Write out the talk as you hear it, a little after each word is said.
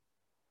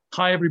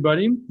Hi,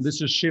 everybody.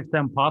 This is Shift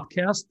M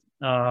Podcast.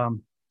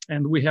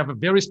 And we have a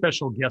very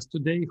special guest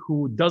today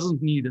who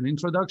doesn't need an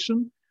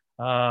introduction.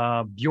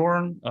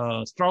 Bjarne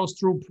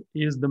Stroustrup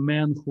is the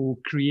man who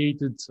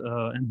created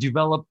and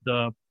developed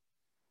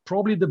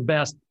probably the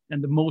best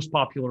and the most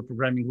popular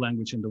programming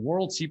language in the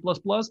world, C++.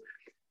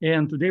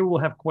 And today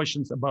we'll have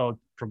questions about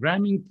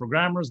programming,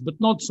 programmers, but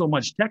not so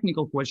much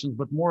technical questions,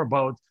 but more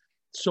about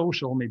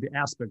social maybe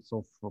aspects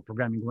of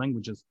programming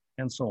languages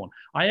and so on.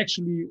 I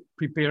actually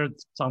prepared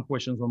some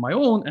questions on my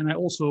own, and I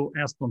also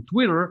asked on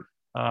Twitter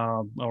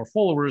our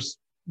followers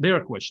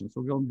their questions.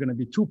 So we're going to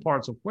be two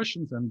parts of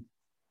questions, and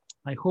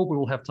I hope we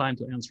will have time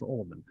to answer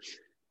all of them.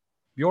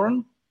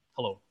 Bjorn,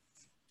 hello.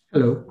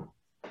 Hello.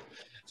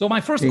 So my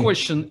first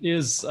question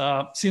is,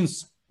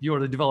 since you're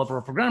the developer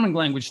of programming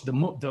language,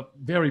 the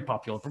very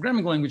popular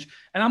programming language,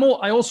 and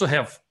I also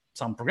have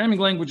some programming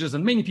languages,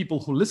 and many people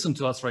who listen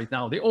to us right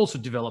now, they also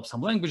develop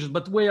some languages,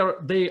 but where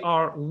they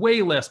are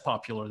way less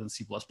popular than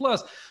C++.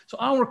 So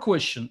our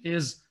question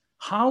is,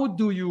 how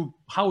do you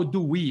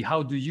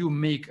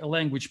make a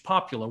language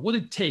popular? What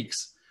it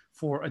takes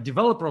for a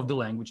developer of the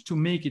language to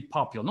make it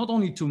popular, not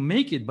only to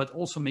make it, but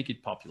also make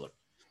it popular?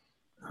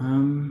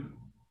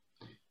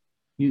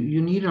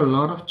 You need a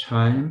lot of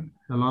time,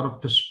 a lot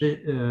of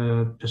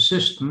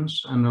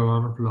persistence, and a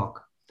lot of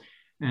luck.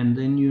 And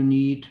then you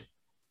need,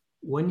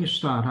 when you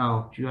start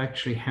out, you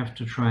actually have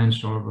to try and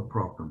solve a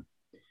problem.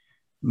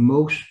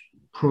 Most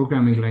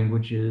programming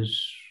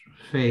languages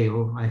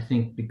fail, I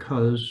think,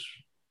 because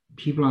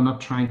people are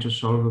not trying to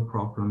solve a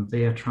problem.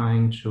 They are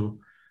trying to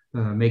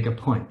make a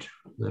point.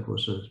 That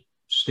was a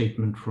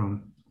statement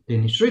from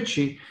Dennis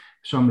Ritchie.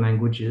 Some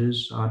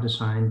languages are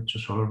designed to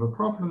solve a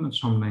problem, and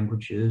some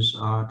languages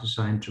are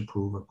designed to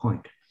prove a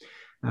point.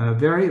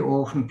 Very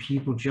often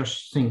people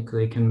just think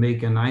they can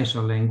make a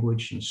nicer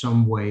language in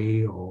some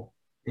way or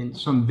in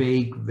some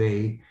vague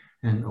way,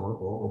 and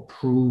or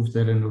prove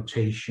that a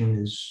notation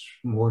is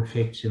more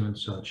effective and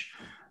such.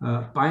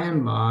 By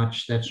and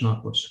large, that's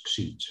not what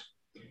succeeds.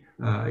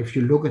 If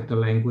you look at the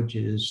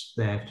languages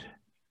that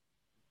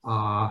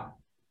are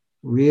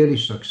really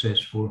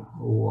successful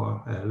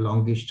over a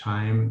longish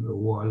time,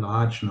 over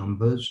large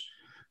numbers,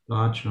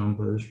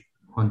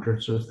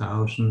 hundreds of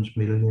thousands,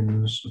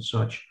 millions and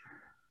such,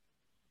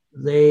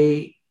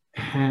 they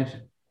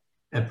had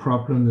a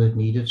problem that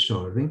needed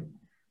solving,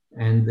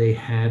 and they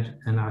had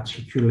an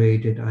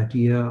articulated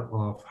idea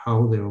of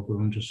how they were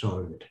going to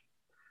solve it.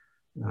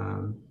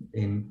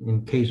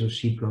 In case of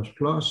C++,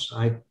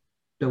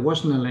 there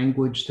wasn't a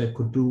language that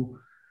could do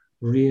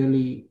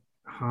really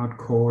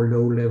hardcore,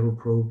 low-level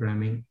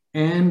programming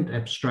and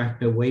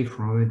abstract away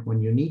from it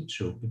when you need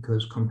to,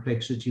 because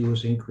complexity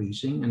was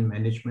increasing and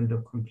management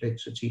of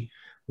complexity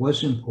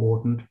was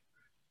important.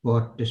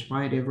 But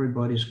despite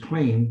everybody's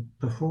claim,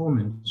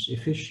 performance,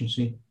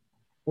 efficiency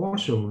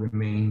also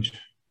remained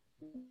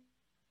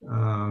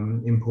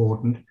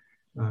important.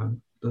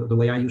 The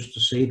way I used to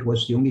say it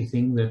was the only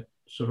thing that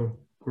sort of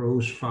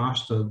grows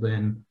faster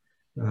than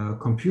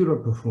computer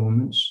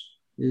performance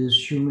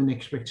is human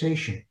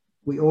expectation.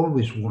 We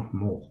always want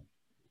more.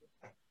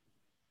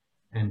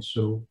 And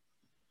so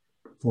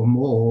for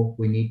more,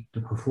 we need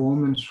the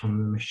performance from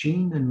the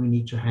machine, and we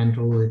need to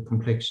handle the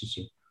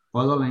complexity.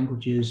 Other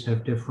languages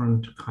have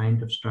different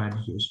kind of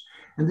strategies.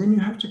 And then you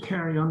have to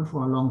carry on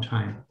for a long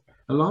time.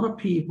 A lot of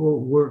people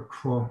work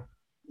for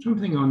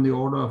something on the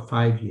order of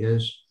 5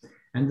 years,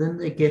 and then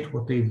they get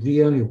what they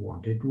really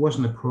wanted. It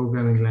wasn't a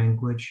programming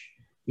language.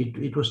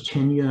 It was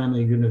tenure in a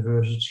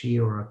university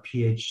or a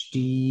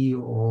PhD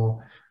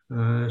or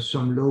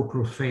some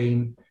local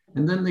fame.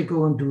 And then they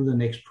go and do the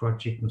next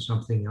project and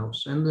something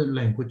else, and the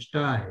language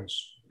dies.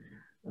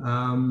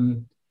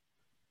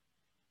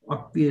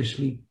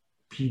 Obviously,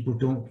 people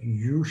don't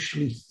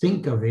usually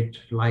think of it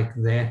like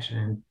that,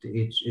 and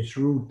it's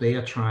rude. They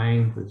are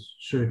trying with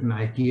certain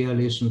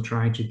idealism,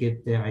 trying to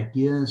get their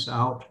ideas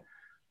out.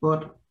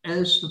 But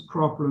as the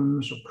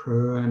problems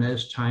occur and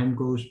as time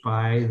goes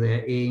by,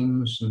 their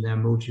aims and their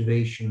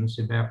motivations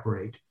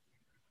evaporate.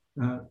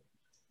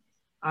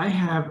 I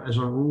have, as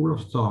a rule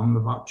of thumb,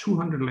 about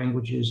 200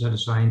 languages are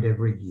designed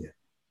every year.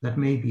 That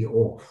may be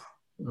off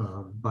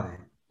by,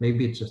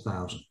 maybe it's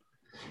 1,000.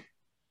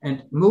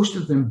 And most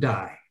of them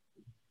die.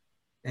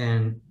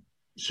 And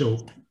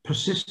so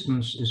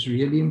persistence is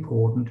really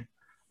important.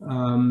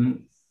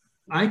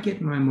 I get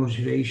my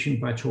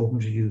motivation by talking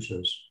to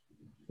users.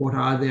 What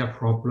are their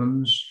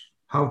problems?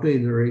 How do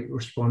they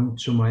respond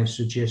to my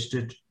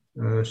suggested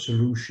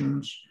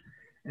solutions?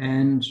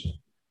 And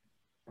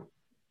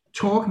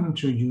talking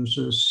to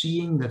users,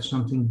 seeing that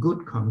something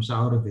good comes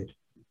out of it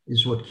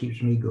is what keeps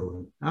me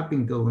going. I've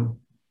been going,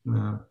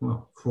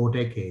 4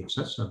 decades.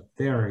 That's a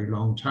very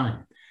long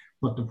time.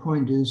 But the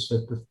point is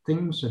that the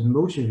things that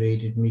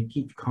motivated me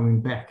keep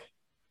coming back.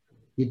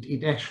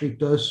 It actually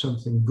does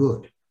something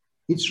good.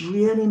 It's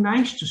really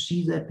nice to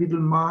see that little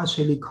Mars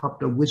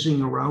helicopter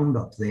whizzing around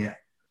up there,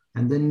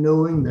 and then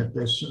knowing that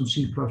there's some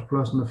C++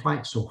 in the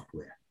flight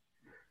software.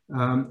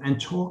 And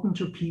talking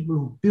to people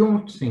who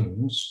build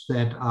things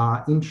that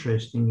are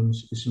interesting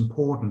is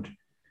important,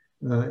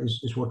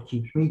 is what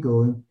keeps me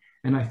going.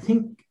 And I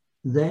think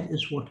that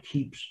is what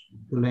keeps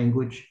the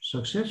language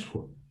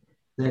successful.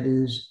 That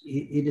is,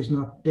 it is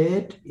not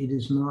dead, it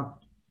is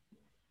not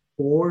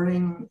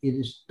boring,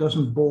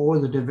 doesn't bore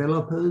the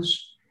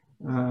developers.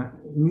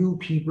 New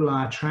people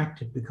are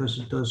attracted because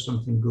it does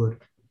something good.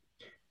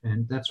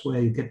 And that's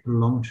where you get the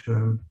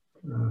long-term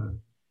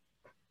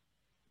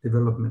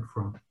development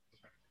from.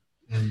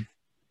 And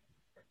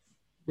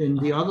then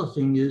the other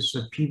thing is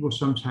that people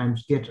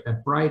sometimes get a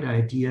bright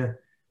idea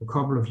a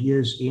couple of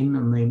years in,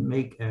 and they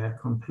make a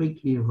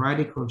completely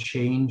radical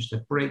change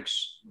that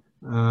breaks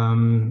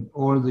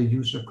all the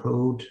user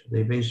code.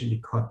 They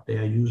basically cut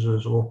their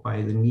users off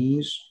by the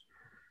knees.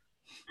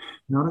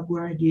 Not a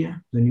good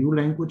idea. The new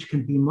language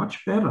can be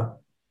much better,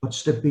 but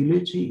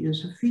stability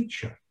is a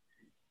feature.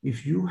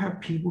 If you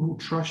have people who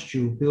trust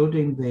you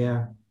building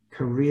their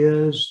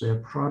careers, their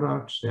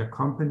products, their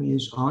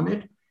companies on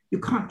it, you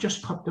can't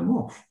just cut them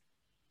off.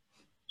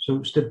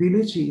 So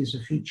stability is a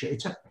feature.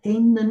 It's a pain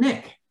in the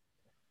neck.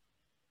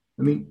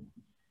 I mean,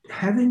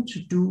 having to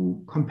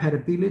do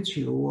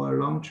compatibility over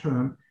a long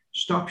term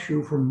stops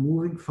you from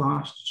moving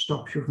fast,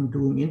 stops you from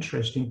doing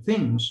interesting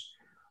things.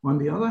 On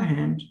the other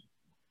hand,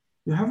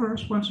 you have a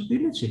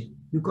responsibility.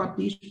 You've got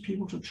these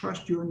people to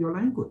trust you in your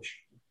language.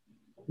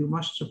 You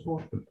must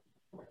support them.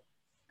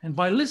 And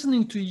by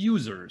listening to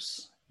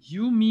users,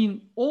 you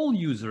mean all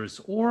users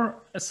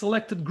or a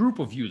selected group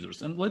of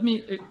users? And let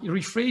me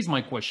rephrase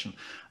my question.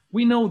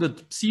 We know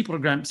that C++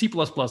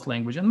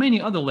 language and many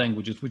other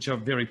languages which are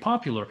very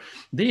popular,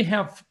 they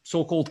have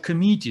so-called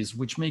committees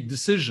which make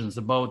decisions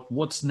about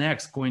what's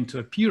next going to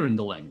appear in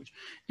the language.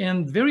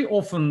 And very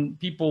often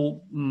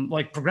people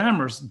like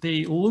programmers,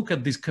 they look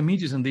at these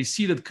committees and they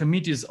see that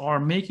committees are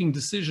making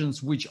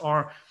decisions which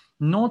are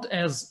not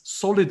as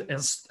solid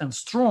and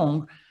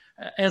strong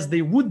as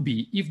they would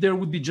be if there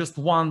would be just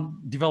one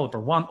developer,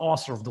 one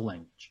author of the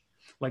language.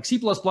 Like C++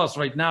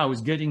 right now is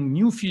getting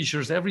new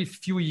features every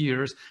few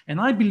years. And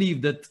I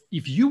believe that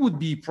if you would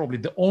be probably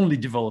the only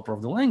developer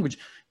of the language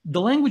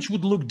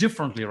would look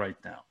differently right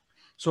now.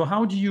 So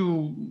how do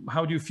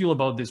you feel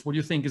about this? What do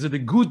you think? Is it a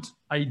good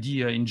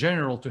idea in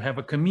general to have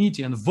a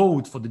committee and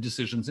vote for the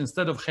decisions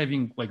instead of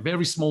having like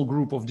very small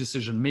group of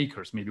decision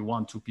makers, maybe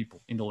 1-2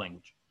 people in the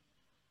language?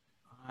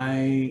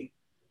 I,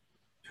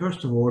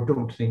 first of all,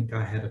 don't think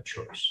I had a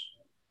choice.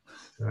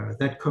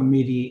 That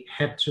committee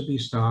had to be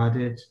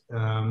started.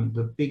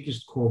 The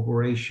biggest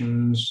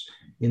corporations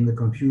in the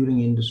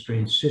computing industry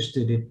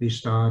insisted it be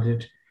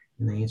started,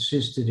 and they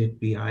insisted it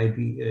be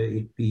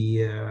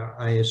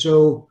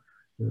ISO.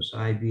 It was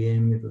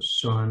IBM, it was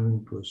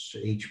Sun, it was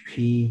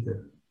HP.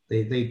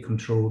 They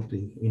controlled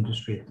the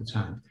industry at the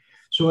time.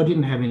 So I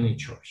didn't have any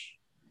choice.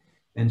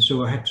 And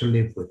so I had to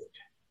live with it.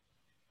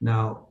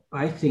 Now,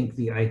 I think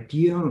the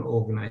ideal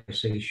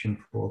organization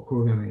for a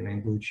programming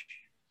language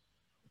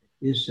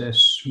is a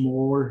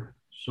small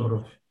sort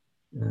of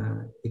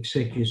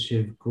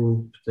executive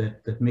group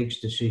that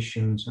makes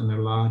decisions, and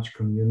a large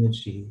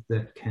community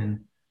that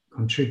can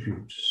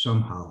contribute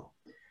somehow.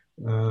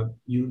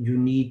 You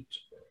need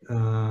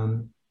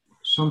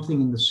something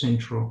in the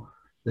central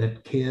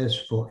that cares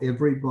for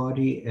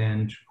everybody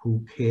and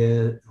who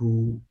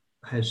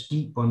has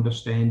deep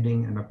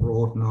understanding and a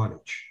broad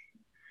knowledge.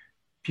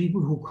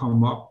 People who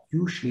come up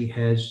usually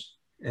has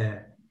a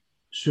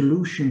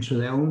solution to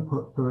their own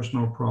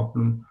personal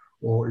problem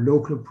or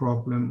local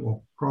problem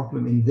or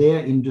problem in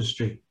their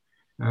industry.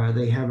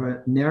 They have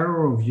a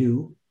narrower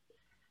view,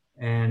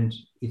 and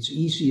it's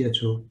easier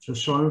to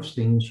solve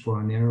things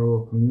for a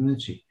narrower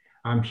community.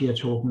 I'm here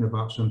talking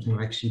about something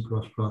like C++,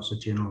 a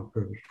general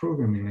purpose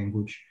programming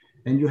language,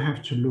 and you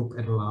have to look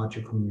at a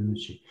larger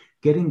community.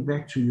 Getting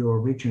back to your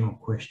original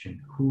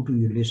question, who do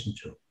you listen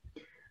to?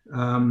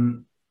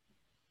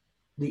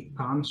 The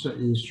answer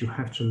is you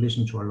have to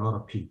listen to a lot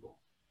of people,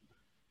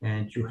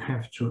 and you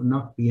have to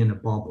not be in a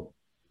bubble.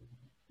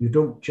 You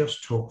don't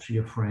just talk to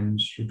your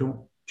friends. You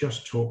don't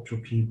just talk to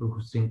people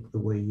who think the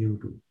way you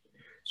do.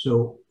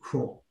 So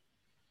for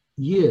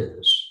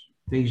years,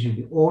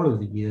 basically all of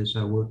the years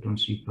I worked on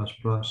C++,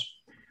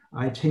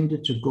 I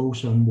tended to go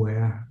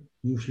somewhere,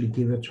 usually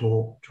give a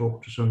talk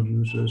to some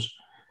users,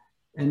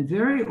 and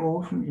very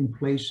often in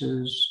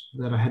places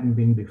that I hadn't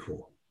been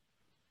before.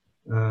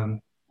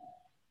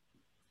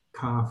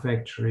 Car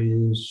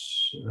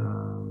factories,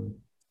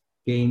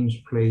 games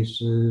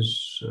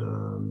places,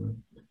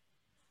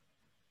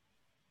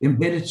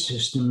 embedded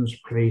systems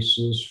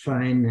places,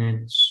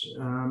 finance.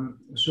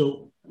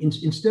 So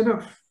instead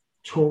of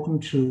talking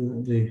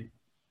to the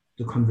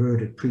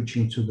converted,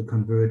 preaching to the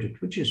converted,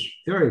 which is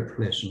very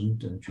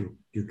pleasant and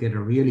you get a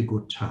really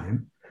good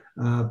time,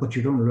 but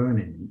you don't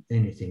learn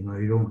anything,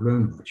 or you don't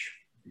learn much.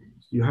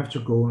 You have to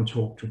go and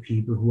talk to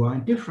people who are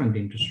in different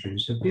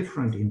industries, have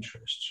different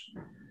interests.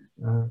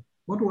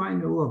 What do I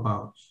know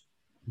about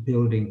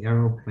building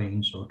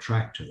aeroplanes or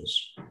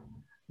tractors?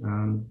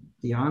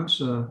 The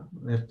answer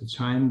at the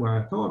time where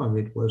I thought of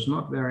it was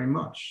not very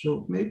much.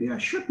 So maybe I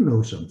should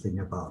know something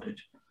about it.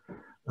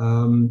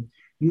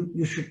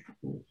 You should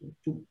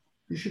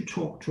You should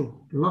talk to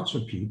lots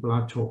of people.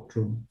 I've talked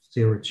to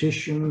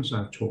theoreticians,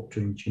 I've talked to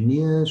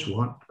engineers,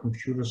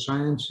 computer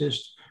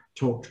scientists,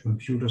 talked to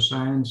computer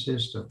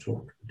scientists, I've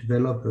talked to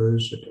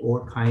developers at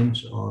all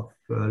kinds of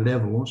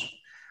levels.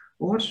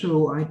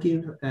 Also, I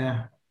give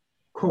a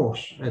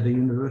course at a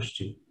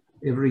university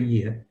every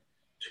year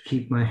to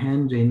keep my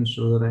hand in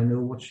so that I know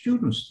what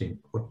students think,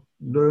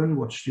 learn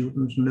what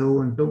students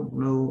know and don't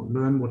know,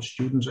 learn what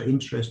students are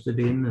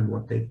interested in and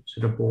what they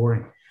consider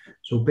boring.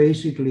 So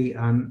basically,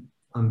 I'm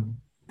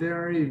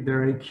very,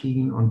 very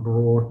keen on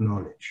broad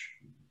knowledge.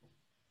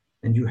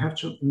 And you have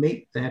to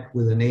make that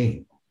with an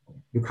aim.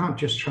 You can't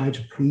just try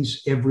to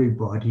please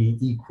everybody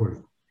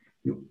equally.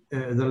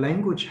 The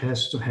language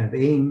has to have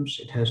aims.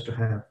 It has to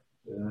have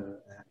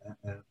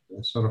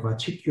a sort of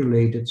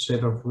articulated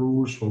set of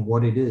rules for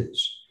what it is.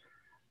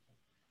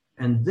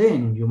 And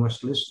then you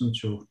must listen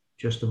to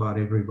just about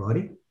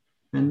everybody.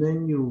 And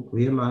then you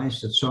realize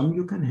that some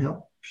you can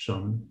help,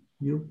 some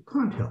you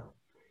can't help.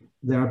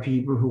 There are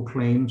people who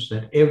claim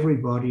that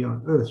everybody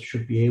on Earth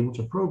should be able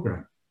to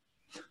program.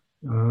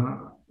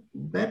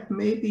 That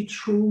may be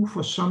true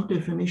for some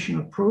definition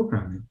of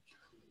programming.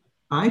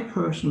 I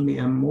personally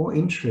am more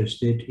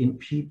interested in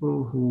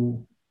people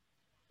who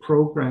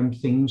program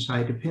things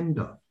I depend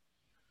on,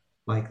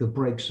 like the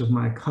brakes of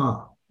my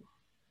car.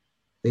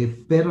 They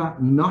better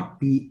not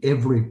be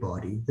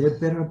everybody. They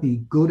better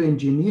be good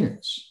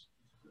engineers.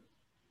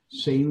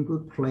 Same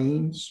with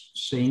planes,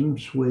 same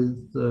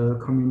with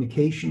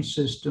communication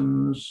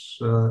systems,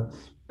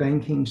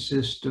 banking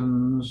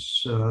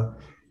systems,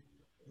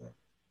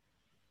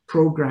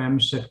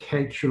 programs that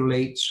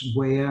calculates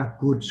where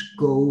goods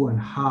go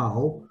and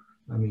how.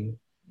 I mean,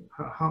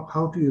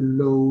 how do you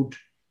load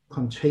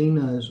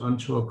containers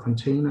onto a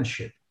container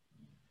ship?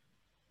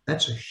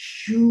 That's a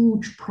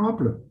huge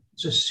problem.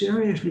 It's a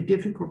seriously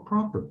difficult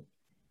problem.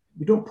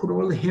 You don't put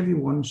all the heavy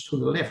ones to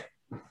the left.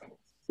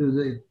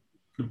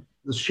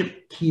 The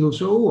ship keels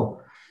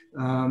over.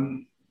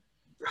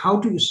 How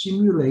do you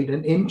simulate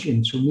an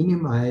engine to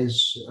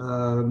minimize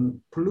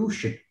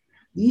pollution?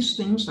 These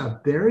things are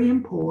very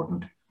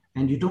important,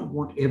 and you don't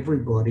want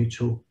everybody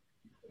to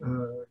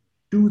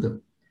do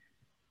them.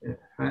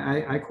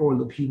 I call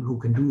the people who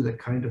can do that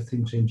kind of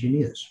things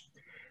engineers.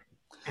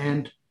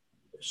 And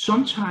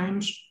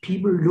sometimes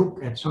people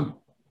look at some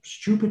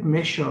stupid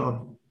measure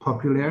of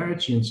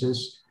popularity and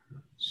says,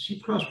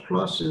 C++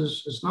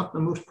 is not the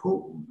most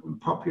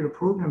popular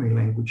programming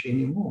language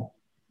anymore.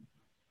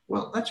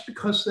 Well, that's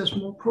because there's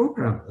more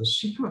programmers.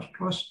 C++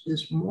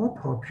 is more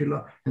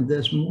popular and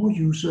there's more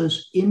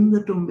users in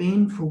the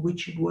domain for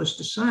which it was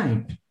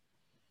designed,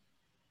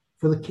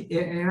 for the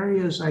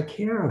areas I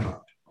care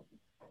about.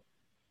 I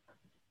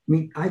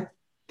mean, I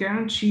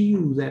guarantee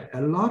you that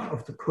a lot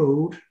of the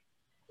code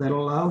that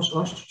allows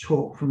us to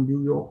talk from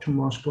New York to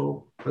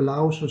Moscow,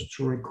 allows us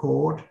to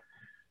record,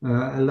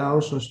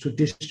 allows us to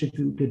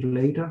distribute it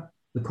later,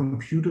 the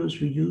computers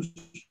we use,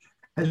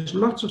 has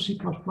lots of C++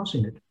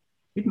 in it.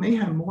 It may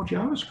have more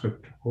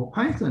JavaScript or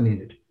Python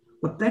in it,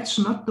 but that's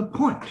not the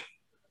point.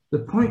 The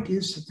point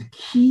is that the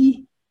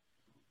key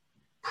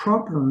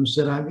problems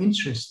that I'm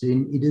interested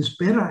in, it is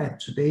better at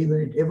today than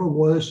it ever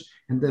was,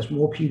 and there's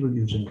more people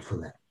using it for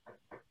that.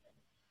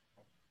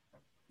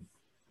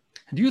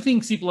 Do you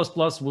think C++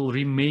 will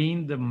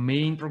remain the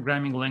main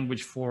programming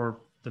language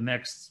for the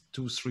next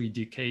 2-3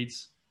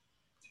 decades,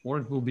 or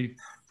it will be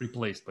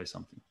replaced by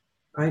something?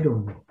 I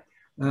don't know.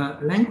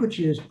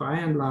 Languages, by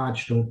and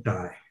large, don't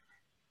die.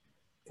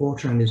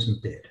 Fortran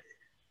isn't dead.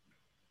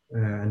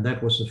 And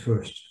that was the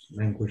first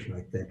language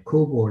like that.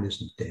 COBOL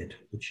isn't dead,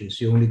 which is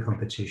the only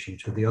competition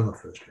to the other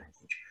first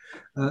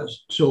language.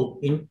 So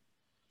in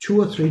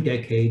 2 or 3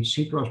 decades,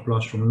 C++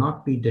 will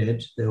not be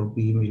dead. There will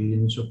be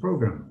millions of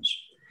programmers.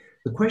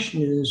 The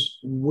question is,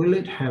 will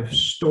it have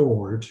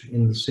stalled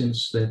in the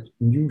sense that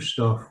new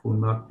stuff will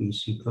not be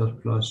C++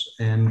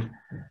 and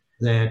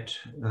that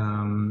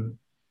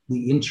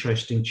the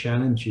interesting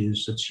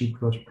challenges that C++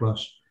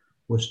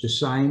 was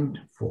designed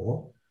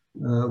for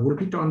will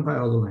be done by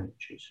other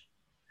languages?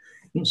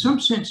 In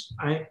some sense,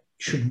 I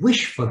should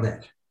wish for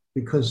that,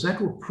 because that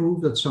would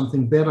prove that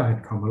something better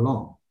had come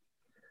along.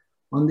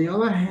 On the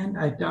other hand,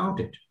 I doubt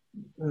it.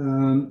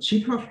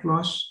 C++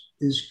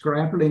 is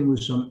grappling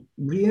with some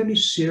really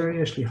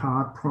seriously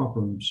hard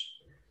problems.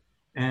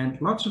 And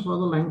lots of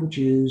other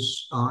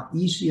languages are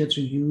easier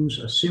to use,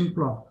 are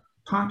simpler,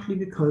 partly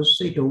because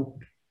they don't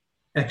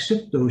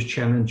accept those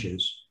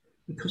challenges,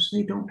 because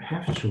they don't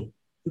have to.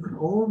 You can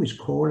always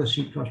call a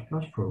C++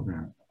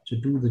 program to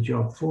do the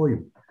job for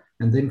you,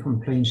 and then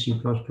complain C++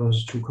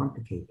 is too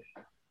complicated.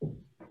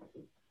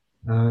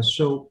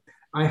 So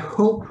I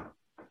hope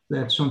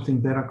that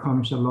something better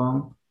comes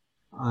along.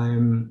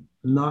 I'm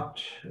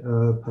not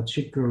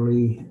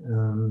particularly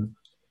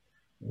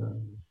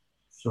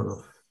sort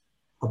of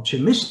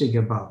optimistic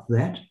about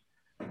that.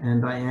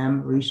 And I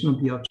am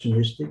reasonably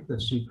optimistic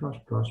that C++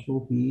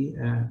 will be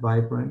a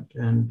vibrant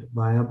and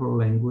viable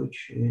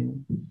language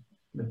in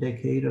a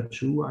decade or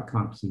 2. I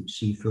can't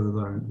see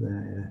further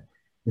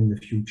in the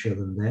future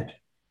than that.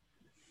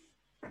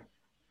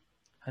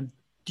 And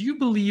Do you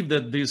believe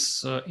that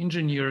these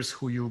engineers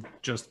who you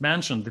just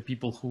mentioned, the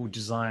people who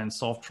design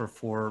software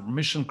for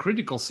mission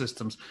critical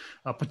systems,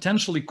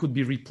 potentially could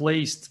be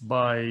replaced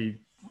by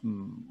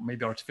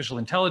maybe artificial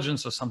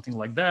intelligence or something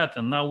like that?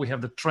 And now we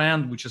have the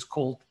trend which is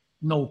called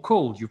no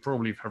code. You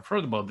probably have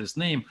heard about this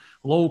name,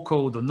 low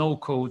code or no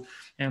code.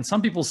 And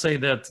some people say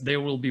that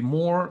there will be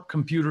more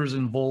computers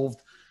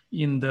involved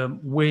in the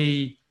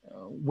way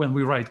when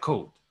we write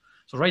code.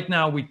 So right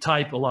now we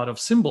type a lot of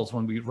symbols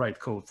when we write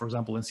code. For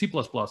example, in C++,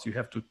 you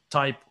have to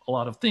type a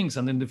lot of things.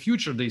 And in the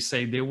future, they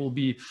say there will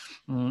be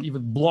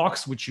even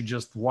blocks which you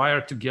just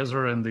wire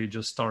together and they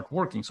just start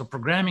working. So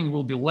programming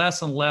will be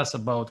less and less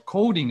about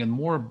coding and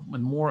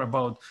more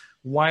about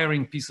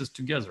wiring pieces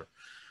together.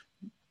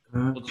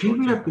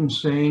 People have been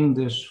saying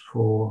this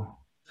for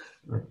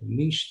at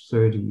least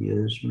 30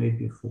 years,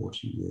 maybe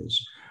 40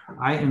 years.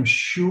 I am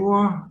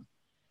sure.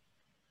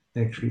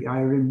 Actually,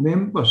 I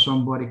remember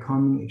somebody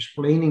coming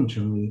explaining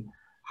to me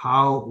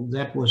how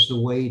that was the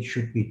way it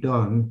should be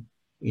done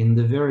in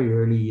the very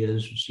early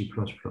years of C++.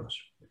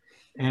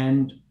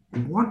 And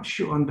once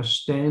you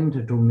understand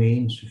the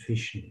domain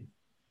sufficiently,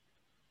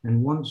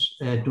 and once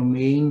a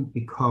domain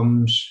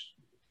becomes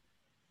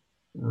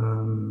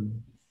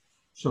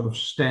sort of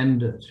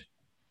standard,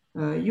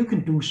 you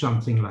can do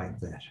something like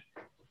that.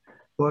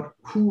 But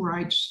who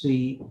writes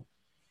the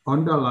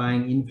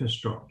underlying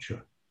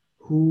infrastructure?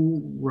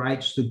 Who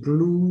writes the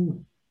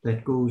glue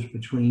that goes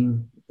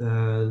between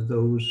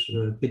those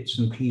bits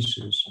and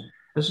pieces?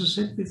 As I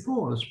said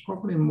before, there's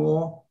probably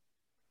more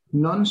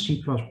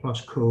non-C++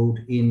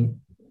 code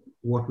in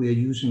what we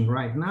are using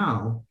right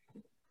now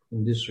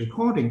in this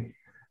recording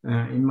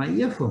in my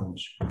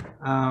earphones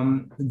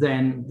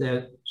than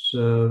there's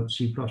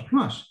C++.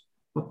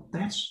 But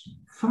that's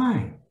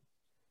fine.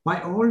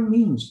 By all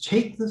means,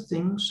 take the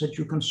things that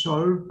you can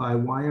solve by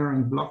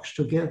wiring blocks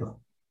together.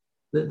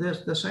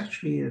 There's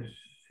actually a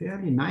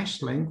fairly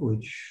nice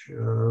language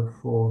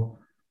for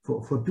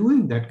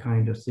doing that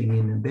kind of thing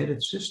in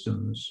embedded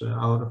systems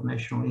out of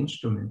National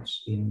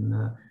Instruments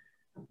in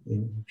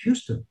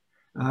Houston.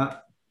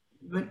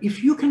 But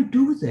if you can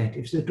do that,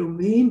 if the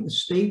domain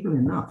is stable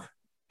enough,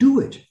 do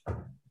it.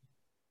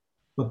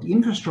 But the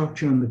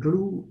infrastructure and the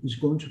glue is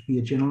going to be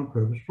a general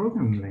purpose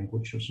programming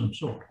language of some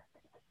sort.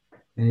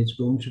 And it's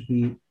going to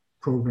be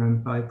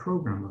programmed by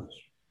programmers.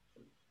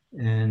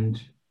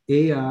 And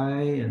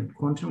AI and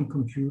quantum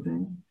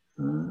computing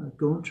are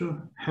going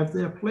to have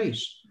their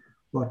place.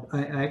 But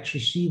I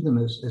actually see them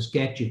as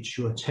gadgets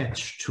you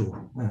attach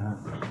to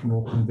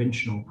more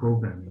conventional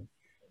programming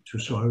to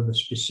solve a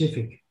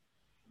specific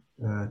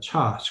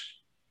task,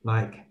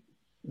 like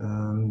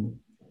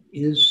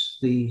is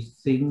the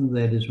thing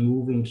that is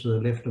moving to the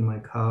left of my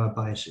car a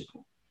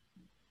bicycle?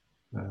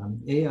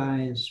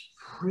 AI is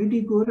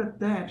pretty good at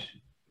that.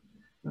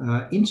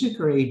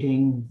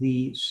 Integrating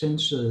the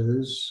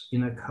sensors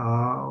in a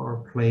car or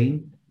a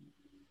plane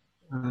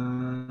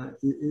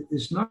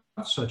is not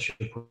such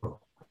a problem,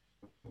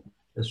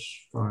 as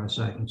far as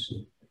I can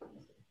see.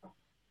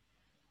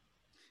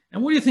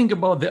 And what do you think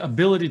about the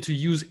ability to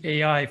use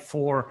AI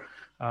for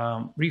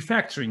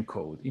refactoring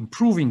code,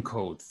 improving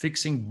code,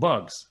 fixing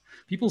bugs?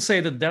 People say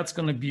that that's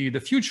going to be the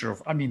future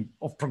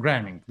of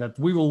programming, that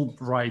we will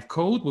write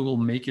code, we will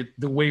make it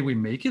the way we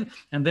make it,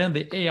 and then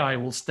the AI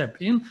will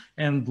step in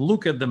and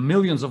look at the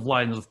millions of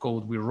lines of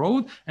code we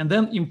wrote, and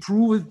then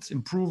improve it,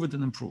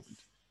 and improve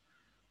it.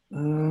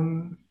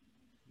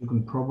 You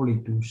can probably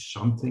do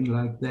something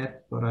like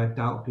that, but I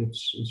doubt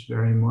it's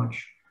very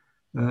much.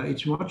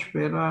 It's much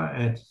better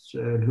at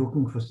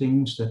looking for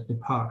things that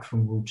depart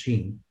from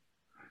routine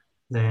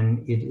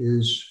than it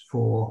is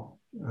for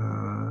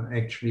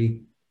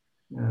actually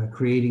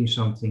creating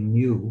something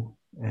new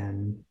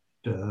and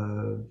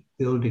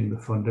building the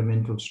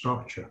fundamental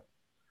structure.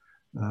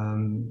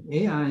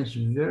 AI is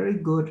very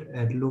good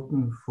at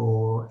looking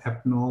for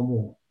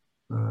abnormal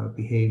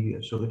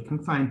behavior, so it can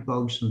find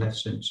bugs in that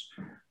sense.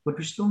 But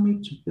we still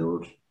need to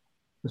build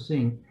the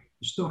thing.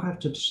 You still have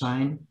to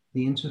design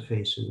the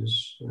interfaces.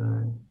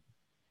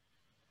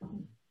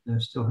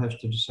 Still have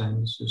to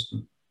design the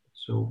system.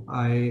 So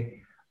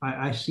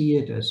I see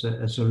it as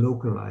a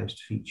localized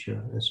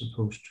feature as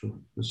opposed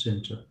to the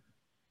center.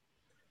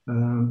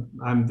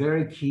 I'm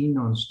very keen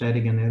on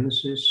static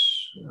analysis,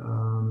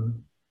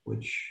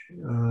 which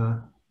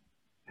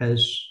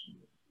has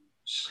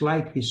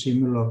slightly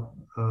similar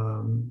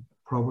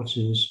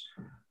properties,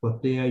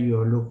 but there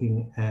you're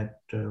looking at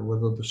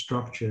whether the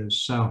structure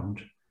is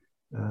sound.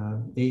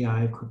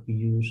 AI could be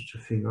used to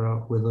figure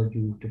out whether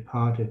you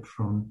departed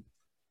from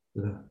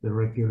the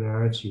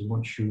regularity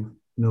once you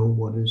know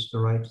what is the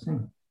right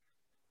thing.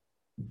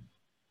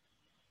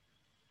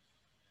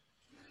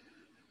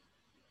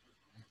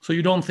 So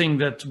you don't think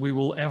that we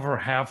will ever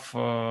have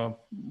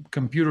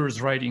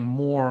computers writing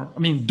more,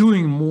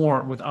 doing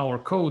more with our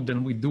code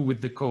than we do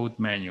with the code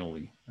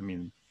manually?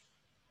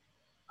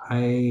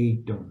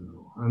 I don't know.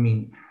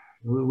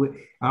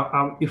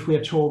 If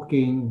we're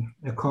talking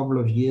a couple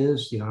of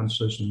years, the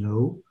answer is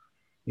no.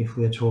 If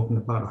we're talking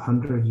about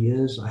 100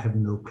 years, I have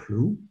no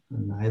clue,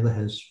 and neither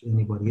has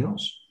anybody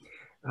else.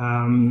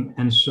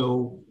 And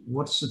so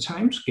what's the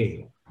time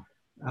scale?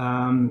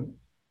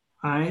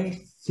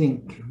 I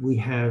think we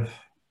have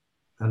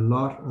a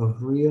lot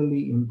of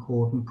really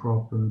important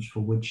problems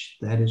for which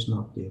that is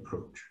not the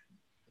approach.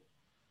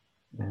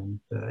 And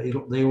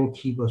they will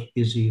keep us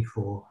busy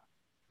for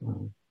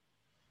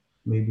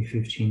maybe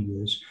 15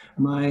 years.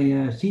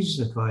 My thesis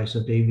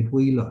advisor, David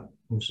Wheeler,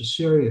 who's a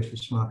seriously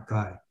smart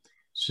guy,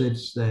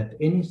 says that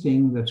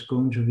anything that's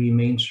going to be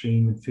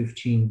mainstream in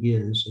 15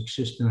 years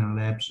exists in a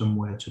lab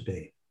somewhere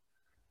today.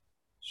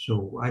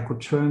 So I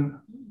could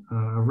turn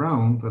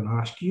around and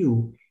ask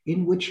you,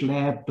 in which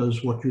lab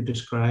does what you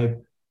describe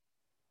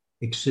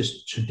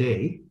exist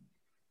today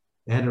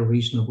at a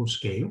reasonable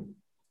scale?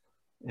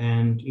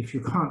 And if you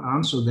can't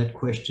answer that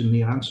question,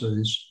 the answer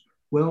is,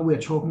 well,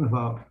 we're talking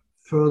about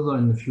further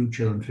in the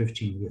future than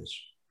 15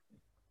 years.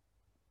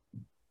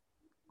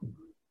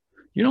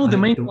 You know, the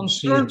main don't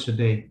concern see it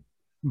today.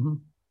 Mm-hmm.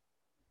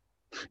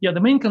 Yeah, the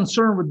main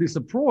concern with this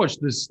approach,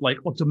 this like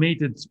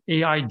automated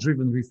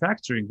AI-driven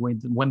refactoring,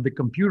 when the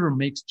computer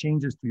makes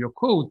changes to your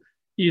code,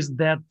 is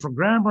that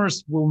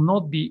programmers will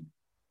not be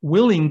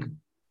willing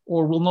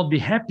or will not be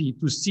happy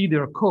to see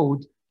their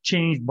code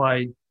changed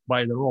by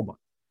the robot.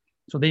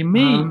 So they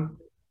may,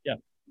 yeah.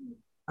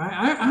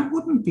 I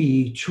wouldn't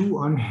be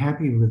too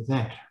unhappy with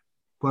that,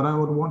 but I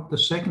would want the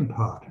second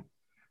part,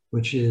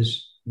 which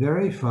is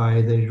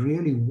verify that it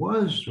really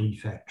was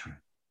refactoring.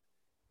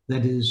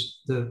 That is,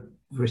 the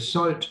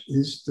result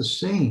is the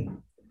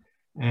same.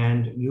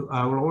 And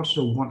I will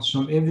also want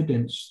some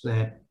evidence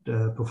that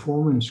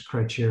performance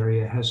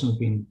criteria hasn't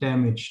been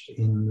damaged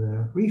in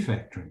the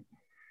refactoring.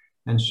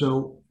 And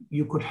so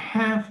you could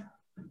have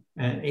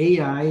an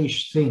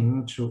AI-ish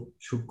thing to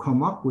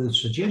come up with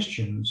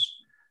suggestions,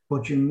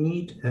 but you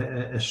need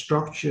a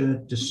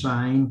structured,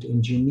 designed,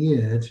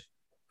 engineered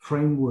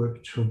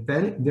framework to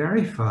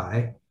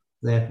verify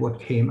that what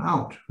came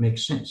out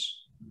makes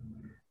sense.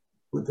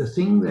 But the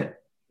thing that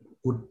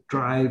would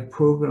drive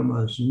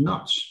programmers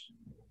nuts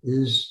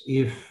is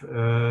if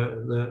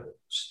the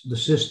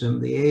system,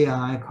 the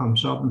AI,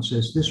 comes up and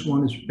says, this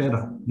one is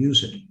better,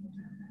 use it.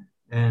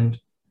 And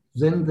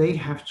then they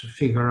have to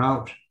figure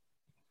out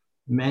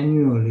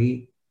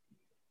manually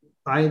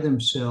by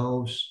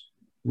themselves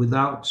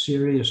without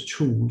serious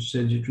tools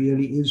that it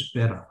really is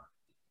better.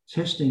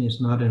 Testing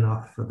is not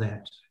enough for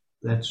that.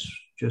 That's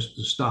just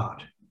the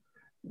start.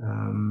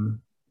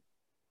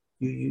 You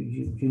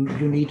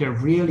need a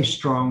really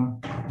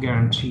strong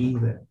guarantee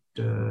that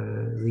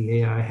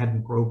the AI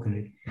hadn't broken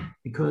it,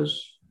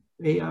 because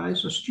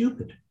AIs are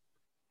stupid.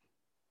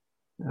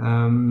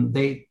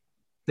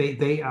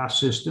 They are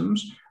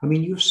systems. I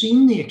mean, you've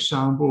seen the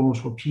examples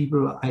for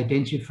people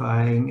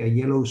identifying a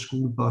yellow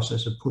school bus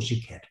as a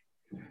pussycat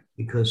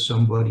because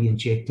somebody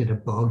injected a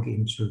bug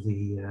into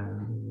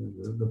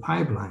the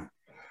pipeline.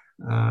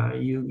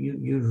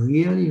 You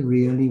really,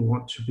 really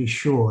want to be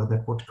sure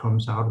that what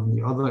comes out on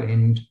the other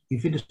end,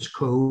 if it is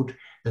code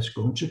that's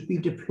going to be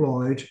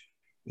deployed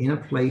in a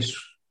place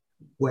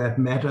where it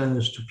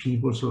matters to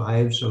people's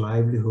lives or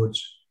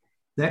livelihoods,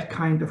 that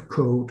kind of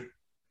code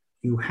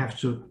you have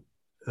to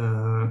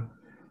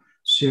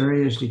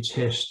seriously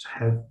test,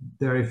 have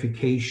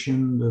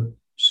verification.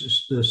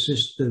 The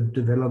system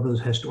developers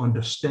has to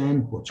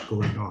understand what's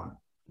going on.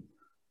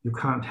 You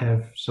can't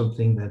have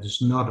something that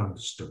is not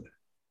understood.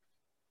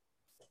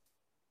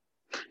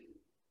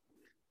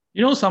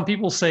 You know, some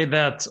people say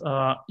that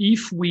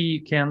if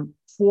we can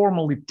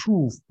formally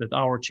prove that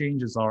our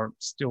changes are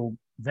still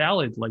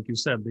valid, like you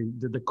said,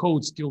 the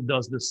code still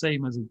does the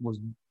same as it was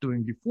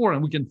doing before,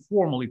 and we can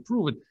formally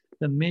prove it,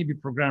 then maybe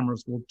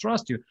programmers will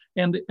trust you.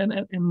 And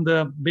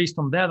based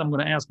on that, I'm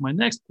going to ask my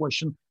next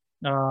question.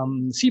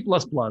 C++,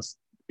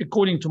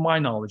 according to my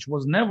knowledge,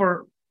 was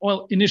never,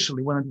 well,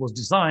 initially when it was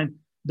designed,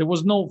 there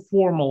was no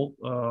formal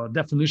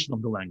definition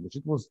of the language.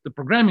 It was the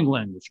programming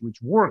language,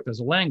 which worked as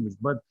a language,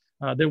 but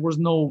there was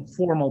no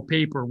formal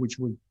paper which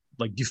would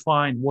like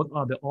define what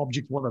are the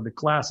objects, what are the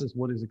classes,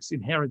 what is its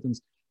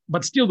inheritance.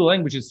 But still, the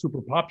language is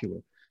super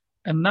popular.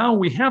 And now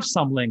we have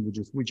some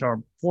languages which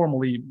are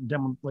formally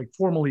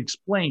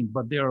explained,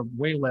 but they are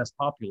way less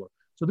popular.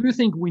 So do you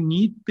think we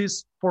need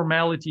this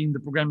formality in the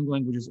programming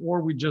languages,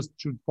 or we just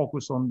should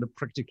focus on the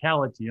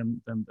practicality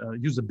and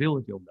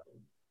usability of that?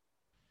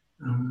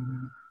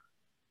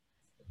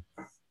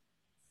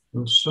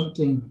 There was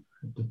something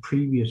at the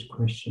previous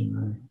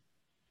question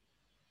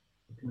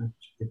I'd like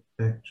to get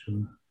back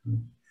to.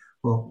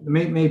 Well,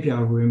 maybe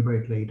I'll remember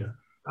it later.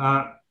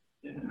 Don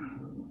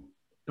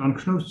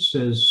Knuth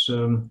says,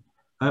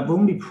 I've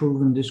only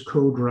proven this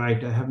code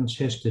right. I haven't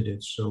tested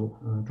it, so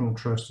don't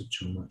trust it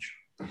too much.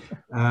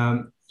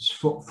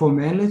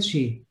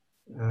 Formality,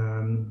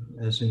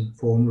 as in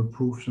formal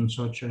proofs and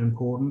such, are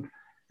important,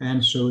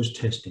 and so is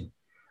testing.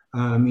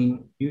 I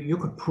mean, you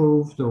could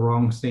prove the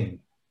wrong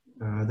thing.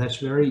 That's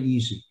very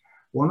easy.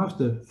 One of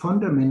the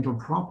fundamental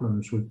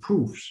problems with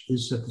proofs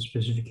is that the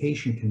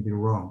specification can be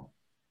wrong.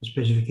 The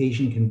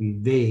specification can be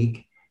vague.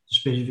 The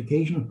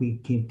specification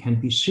can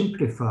be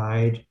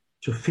simplified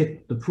to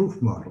fit the proof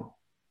model,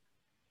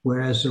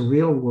 whereas the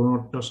real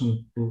world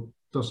doesn't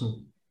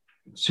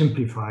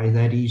simplify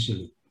that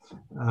easily.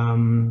 I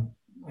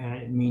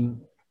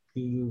mean,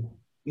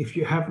 if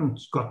you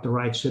haven't got the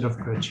right set of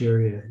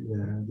criteria,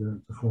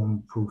 the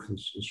formal proof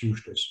is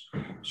useless.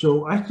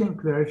 So I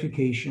think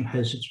verification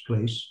has its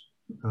place,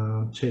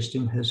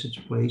 testing has its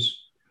place,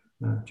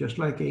 just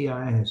like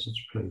AI has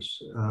its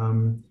place.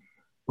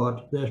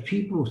 But there's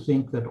people who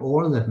think that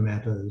all that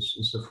matters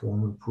is the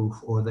formal proof,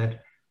 or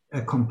that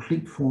a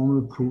complete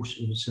formal proof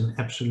is an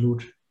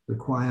absolute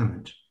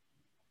requirement.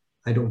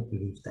 I don't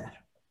believe that.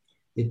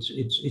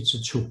 It's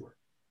a tool.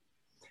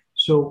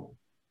 So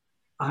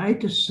I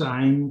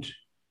designed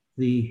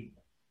the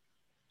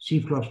C++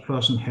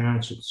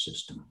 inheritance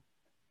system.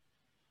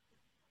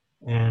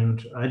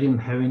 And I didn't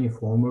have any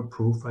formal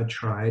proof. I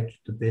tried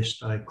the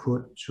best I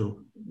could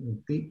to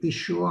be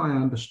sure I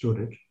understood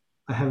it.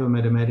 I have a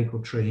mathematical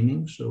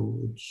training, so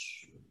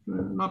it's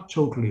not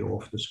totally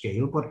off the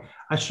scale, but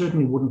I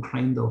certainly wouldn't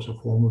claim those a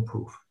formal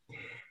proof.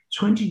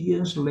 20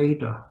 years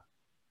later,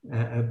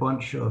 a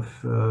bunch of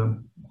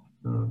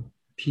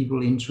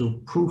people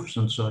into proofs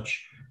and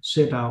such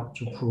set out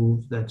to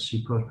prove that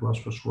C++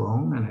 was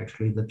wrong and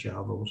actually that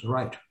Java was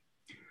right.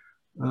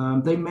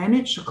 They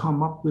managed to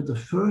come up with the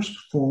first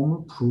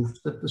formal proof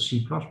that the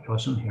C++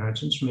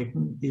 inheritance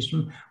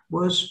mechanism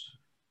was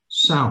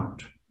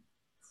sound,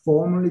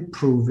 formally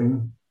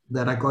proving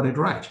that I got it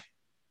right.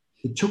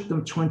 It took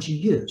them 20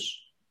 years.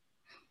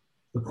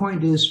 The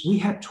point is, we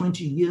had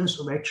 20 years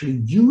of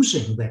actually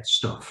using that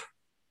stuff,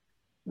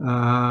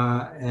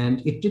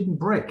 and it didn't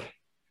break.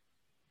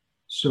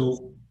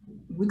 So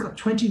we got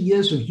 20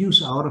 years of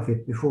use out of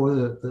it before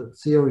the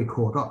theory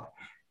caught up.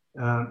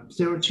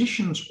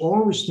 Theoreticians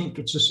always think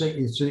it's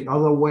the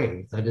other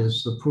way. That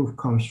is, the proof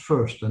comes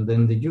first and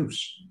then the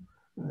use.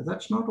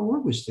 That's not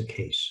always the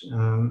case.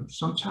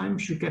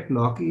 Sometimes you get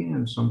lucky,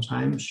 and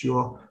sometimes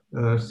your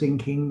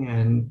thinking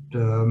and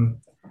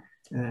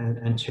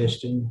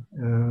testing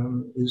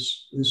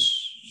is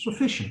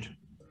sufficient.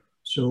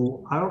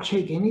 So I'll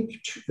take any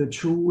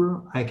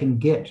tool I can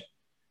get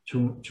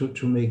to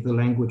make the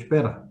language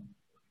better,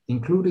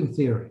 including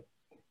theory,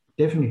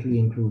 definitely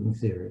including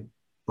theory,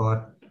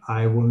 but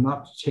I will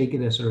not take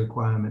it as a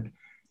requirement.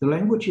 The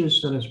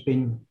languages that has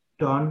been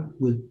done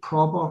with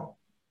proper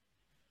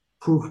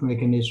proof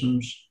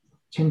mechanisms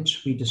tend to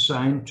be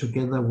designed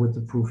together with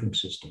the proofing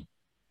system.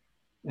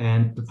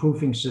 And the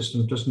proofing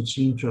system doesn't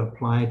seem to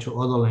apply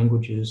to other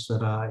languages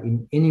that are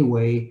in any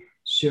way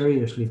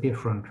seriously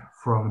different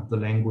from the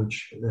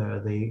language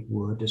they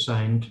were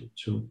designed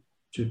to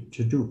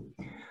do.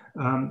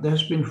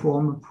 There's been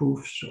formal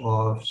proofs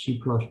of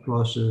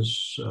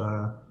C++'s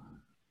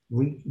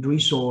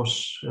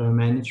resource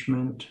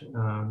management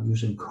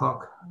using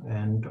COC,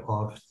 and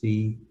of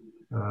the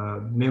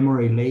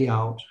memory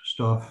layout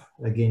stuff,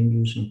 again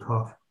using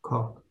COC.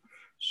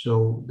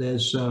 So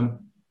there's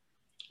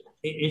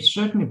it's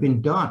certainly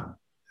been done,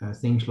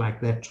 things like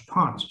that to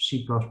parts of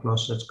C++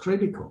 that's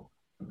critical.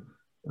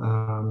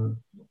 On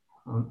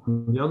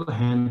the other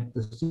hand,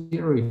 the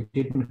theory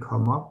didn't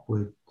come up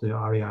with the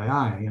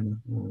RAII and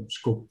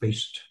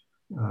scope-based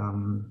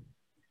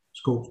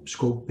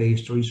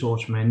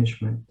resource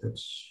management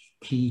that's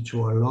key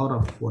to a lot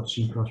of what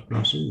C++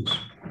 is.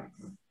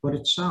 But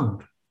it's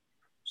sound.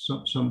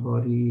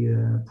 Somebody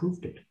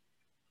proved it.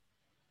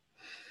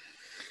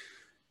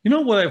 You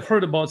know what I've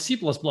heard about C++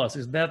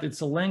 is that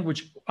it's a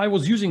language. I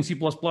was using C++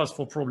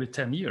 for probably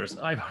 10 years.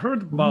 I've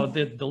heard about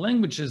that the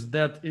language is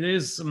that it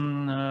is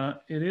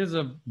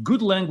a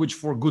good language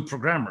for good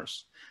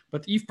programmers.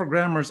 But if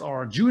programmers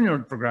are junior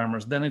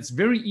programmers, then it's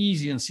very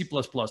easy in C++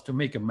 to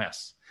make a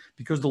mess,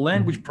 because the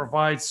language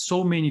provides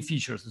so many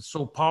features. It's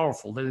so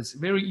powerful that it's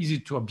very easy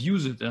to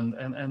abuse it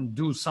and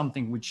do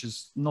something which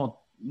is not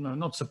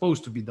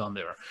supposed to be done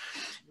there.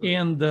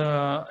 And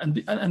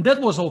that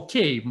was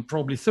okay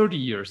probably 30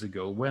 years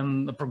ago,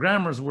 when the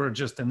programmers were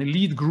just an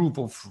elite group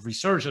of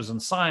researchers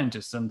and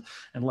scientists, and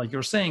like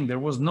you're saying, there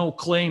was no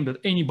claim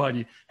that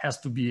anybody has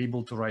to be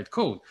able to write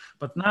code.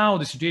 But now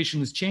the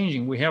situation is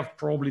changing. We have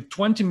probably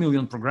 20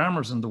 million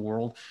programmers in the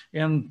world,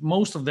 and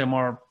most of them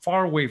are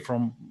far away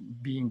from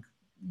being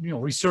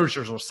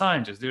researchers or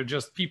scientists. They're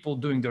just people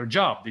doing their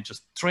job. They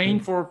just train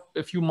for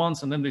a few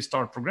months and then they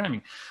start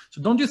programming.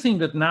 So don't you think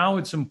that now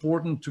it's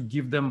important to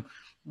give them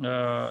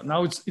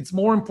now it's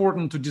more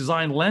important to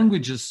design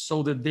languages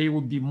so that they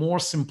will be more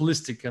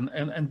simplistic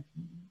and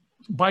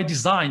by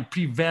design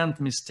prevent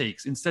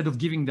mistakes, instead of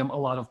giving them a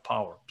lot of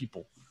power,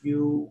 people?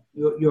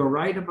 You're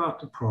right about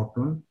the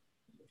problem.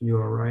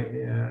 You're right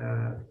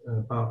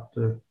about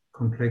the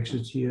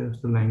complexity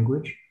of the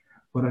language,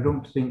 but I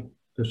don't think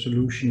the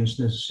solution is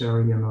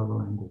necessarily another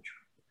language.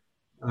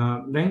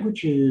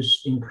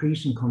 Languages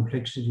increase in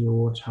complexity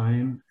over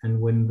time, and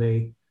when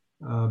they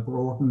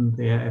broaden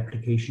their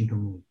application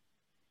domain.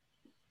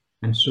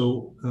 And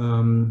so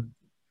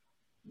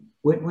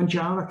when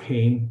Java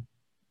came,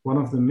 one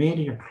of the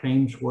major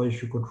claims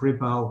was you could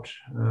rip out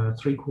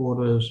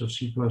 3/4 of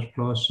C++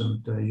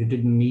 and you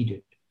didn't need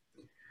it.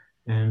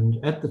 And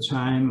at the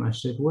time I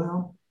said,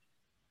 well,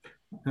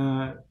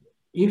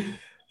 if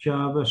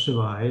Java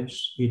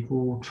survives, it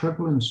will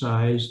triple in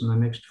size in the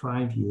next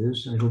 5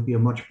 years, and it'll be a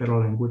much better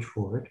language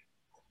for it.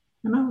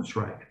 And I was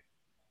right,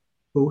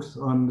 both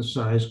on the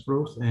size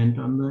growth and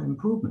on the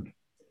improvement.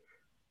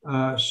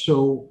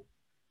 So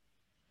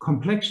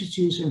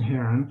complexity is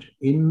inherent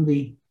in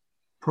the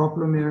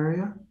problem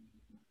area.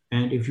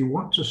 And if you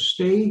want to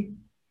stay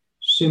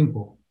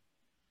simple,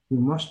 you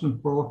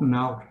mustn't broaden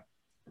out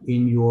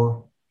in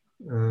your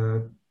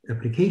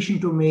application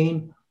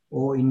domain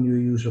or in your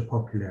user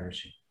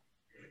popularity.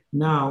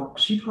 Now,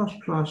 C++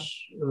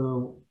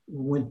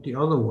 went the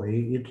other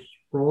way. It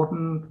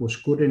broadened, was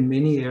good in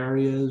many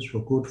areas,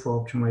 were good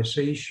for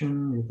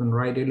optimization. You can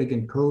write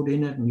elegant code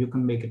in it, and you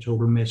can make a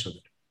total mess of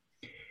it.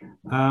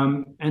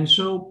 And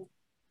so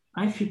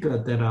I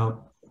figured that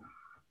out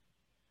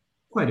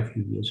quite a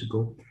few years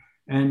ago.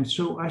 And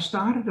so I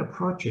started a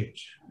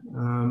project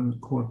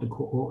called the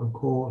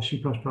core C++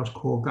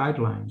 Core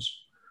Guidelines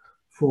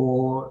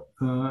for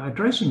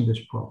addressing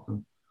this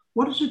problem.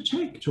 What does it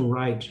take to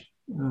write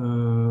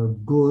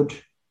good,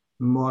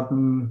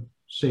 modern,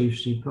 safe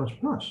C++?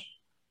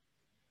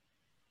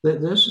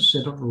 There's a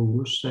set of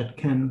rules that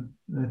can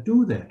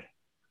do that.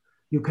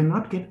 You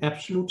cannot get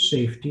absolute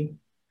safety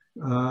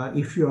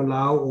if you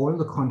allow all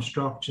the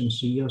constructs in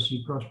C or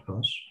C++.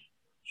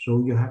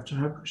 So you have to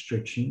have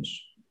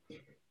restrictions.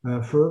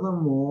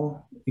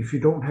 Furthermore, if you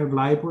don't have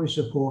library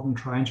support and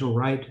trying to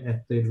write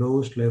at the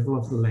lowest level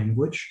of the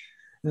language,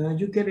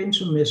 you get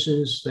into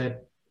messes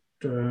that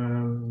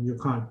you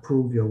can't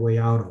prove your way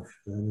out of.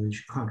 You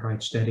can't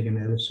write static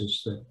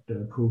analysis that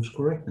proves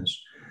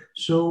correctness.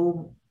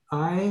 So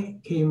I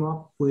came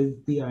up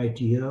with the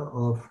idea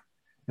of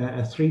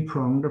a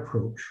three-pronged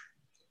approach.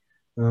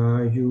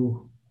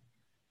 You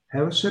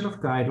have a set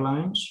of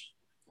guidelines.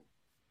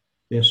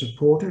 They're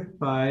supported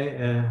by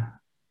a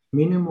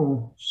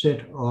minimal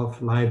set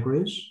of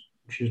libraries,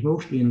 which is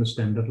mostly in the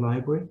standard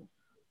library,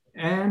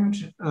 and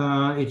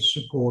it's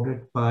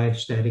supported by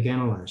static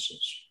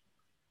analyzers.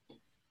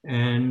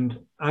 And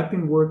I've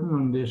been working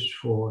on this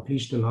for at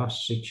least the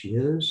last 6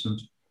 years, and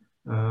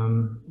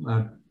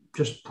I've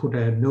just put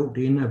a note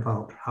in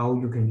about how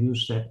you can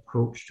use that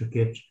approach to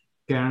get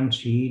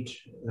guaranteed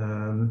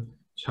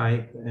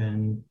type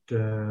and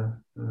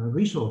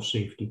resource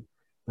safety.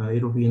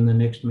 It'll be in the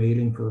next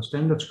mailing for the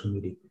standards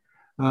committee.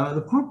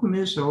 The problem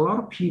is that a lot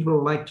of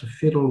people like to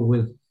fiddle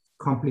with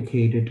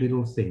complicated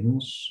little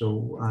things,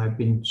 so I've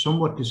been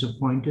somewhat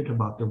disappointed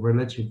about the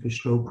relatively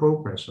slow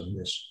progress on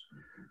this.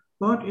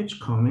 But it's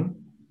coming.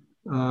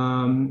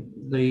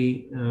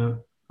 The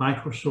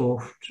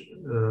Microsoft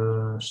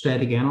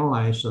static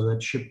analyzer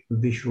that shipped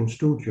Visual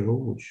Studio,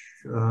 which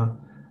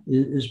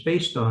is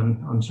based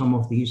on some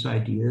of these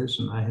ideas,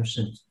 and I have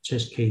sent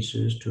test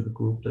cases to the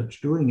group that's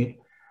doing it,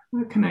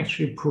 I can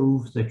actually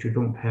prove that you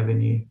don't have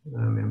any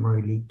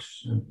memory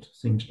leaks and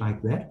things like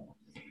that.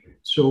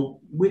 So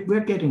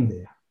we're getting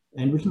there,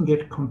 and we can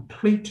get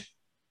complete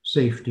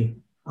safety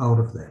out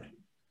of that.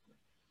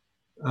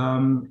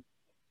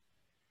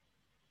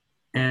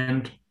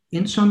 And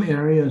in some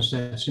areas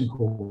that's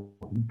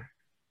important.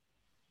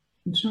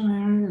 In some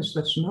areas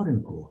that's not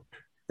important.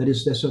 That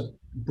is, there's a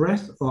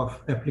breadth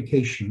of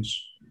applications.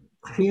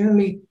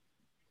 Clearly,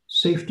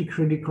 safety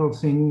critical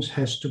things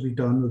has to be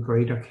done with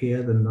greater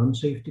care than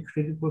non-safety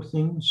critical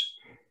things.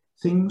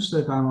 Things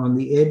that are on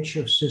the edge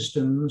of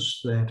systems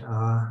that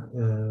are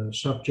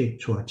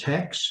subject to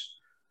attacks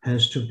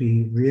has to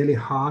be really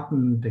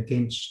hardened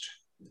against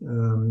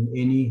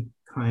any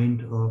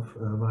kind of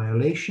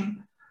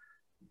violation.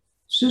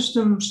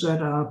 Systems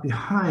that are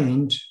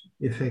behind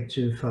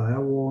effective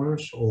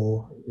firewalls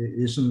or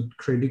isn't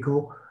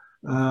critical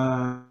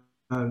in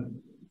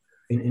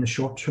a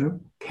short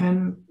term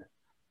can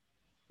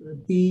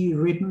be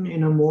written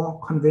in a more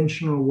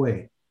conventional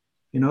way.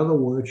 In other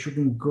words, you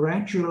can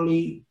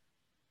gradually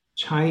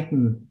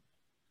tighten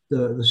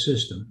the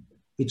system.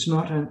 It's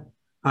not an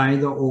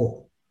either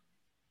or.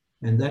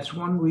 And that's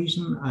one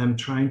reason I'm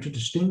trying to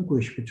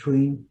distinguish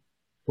between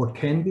what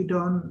can be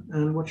done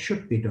and what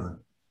should be done.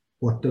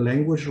 What the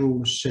language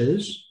rule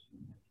says,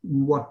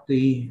 what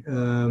the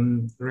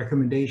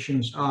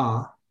recommendations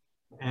are.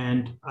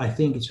 And I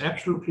think it's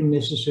absolutely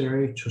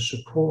necessary to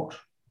support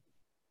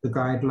the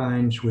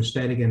guidelines with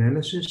static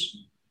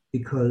analysis,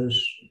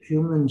 because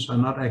humans are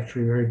not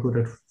actually very good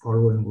at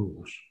following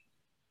rules.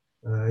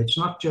 It's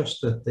not just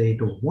that they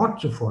don't want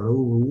to follow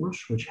rules,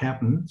 which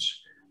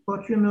happens,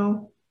 but you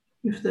know,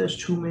 if there's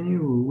too many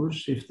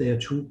rules, if they're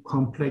too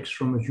complex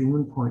from a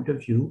human point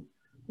of view,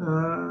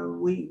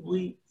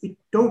 we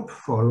don't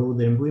follow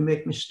them. We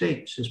make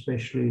mistakes,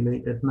 especially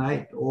late at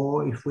night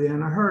or if we're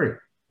in a hurry.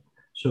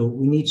 So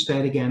we need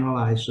static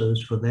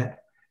analyzers for that.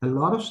 A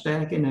lot of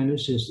static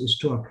analysis is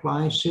to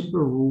apply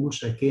simple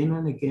rules again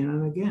and again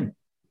and again.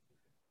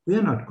 We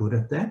are not good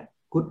at that.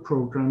 Good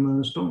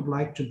programmers don't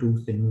like to do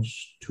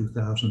things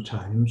 2,000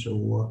 times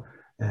over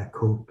a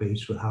code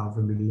base with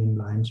 500,000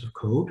 lines of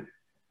code.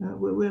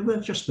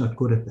 We're just not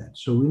good at that.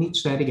 So we need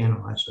static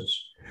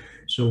analyzers.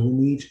 So we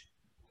need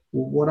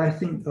what I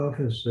think of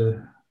as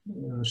a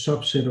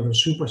subset of a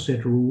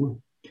superset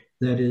rule.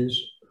 That is,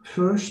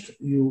 first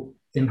you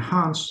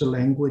enhance the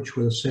language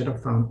with a set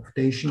of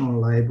foundational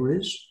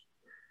libraries.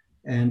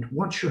 And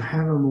once you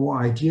have a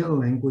more ideal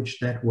language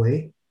that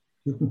way,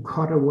 you can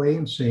cut away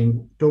and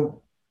saying,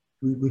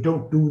 we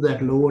don't do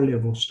that lower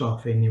level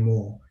stuff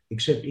anymore,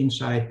 except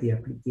inside the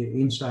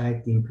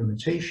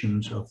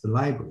implementations of the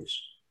libraries.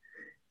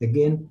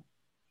 Again,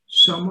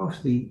 some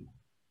of the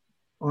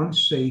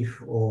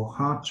unsafe or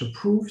hard to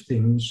prove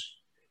things,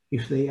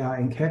 if they are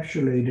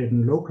encapsulated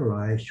and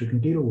localized, you can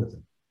deal with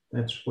them.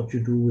 That's what you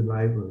do with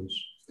libraries.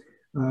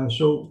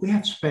 So we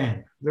had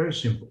span, very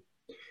simple.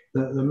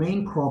 The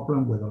main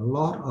problem with a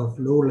lot of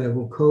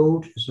low-level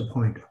code is the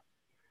pointer.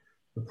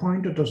 The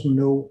pointer doesn't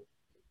know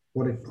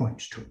what it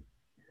points to.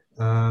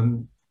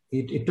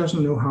 It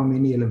doesn't know how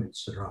many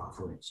elements there are,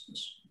 for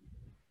instance.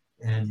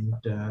 And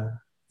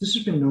this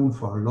has been known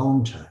for a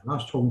long time. I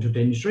was talking to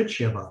Dennis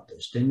Ritchie about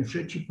this. Dennis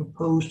Ritchie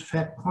proposed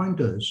fat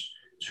pointers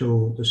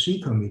to the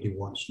C committee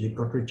once, and it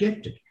got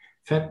rejected.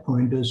 Fat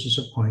pointers is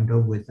a pointer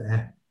with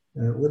a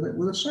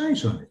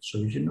size on it, so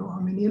you know how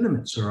many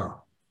elements there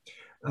are.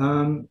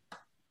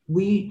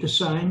 We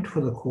designed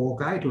for the core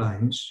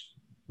guidelines,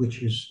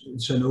 which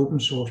it's an open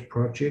source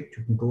project.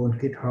 You can go on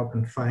GitHub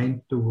and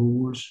find the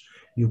rules.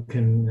 You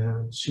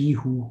can see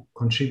who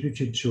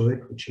contributed to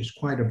it, which is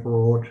quite a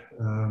broad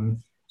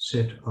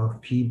set of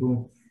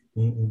people,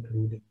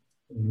 including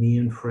me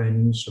and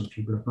friends, some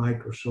people at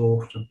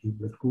Microsoft, some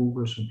people at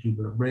Google, some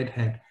people at Red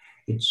Hat.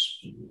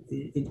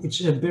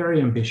 It's a very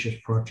ambitious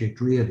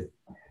project, really.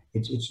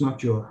 It's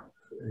not your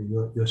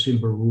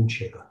simple rule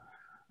checker.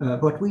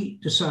 But we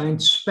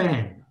designed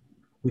span,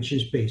 which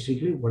is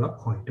basically, well, a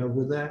pointer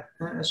with a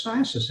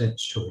size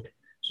attached to it,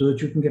 so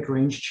that you can get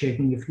range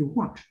checking if you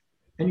want.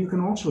 And you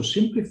can also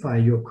simplify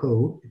your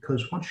code,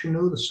 because once you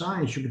know the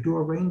size, you can do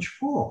a range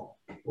for,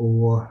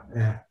 or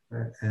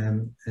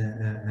an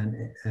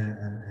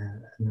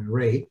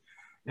array.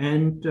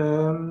 And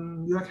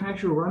you can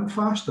actually run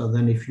faster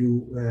than if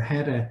you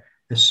had a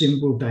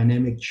simple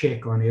dynamic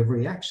check on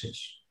every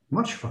axis,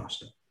 much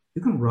faster.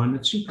 You can run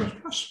at C++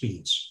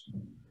 speeds.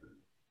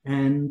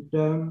 And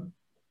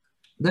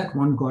that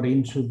one got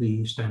into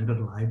the standard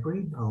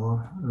library.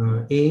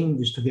 Our aim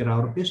is to get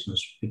out of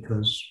business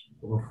because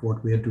of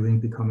what we are doing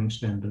becoming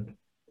standard.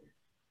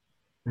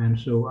 And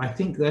so I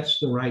think that's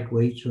the right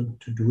way to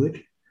do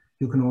it.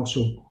 You can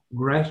also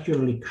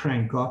gradually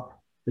crank up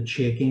the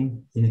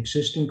checking in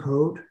existing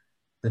code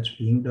that's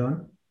being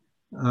done,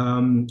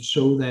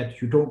 so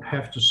that you don't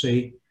have to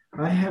say,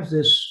 I have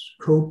this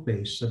code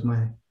base that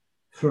my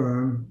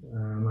firm,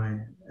 my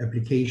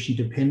application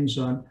depends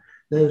on.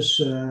 There's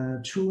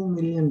 2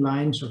 million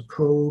lines of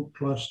code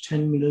plus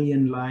 10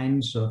 million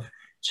lines of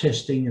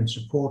testing and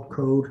support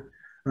code.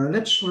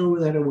 Let's throw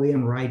that away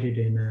and write it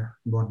in a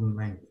modern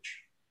language.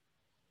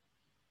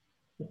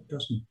 It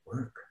doesn't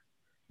work.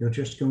 You're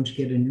just going to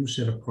get a new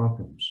set of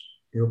problems.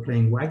 You're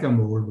playing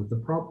whack-a-mole with the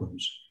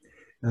problems.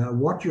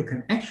 What you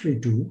can actually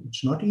do,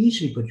 it's not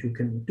easy, but you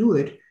can do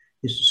it,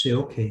 is to say,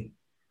 okay,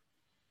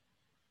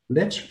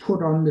 let's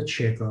put on the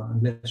checker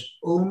and let's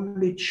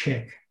only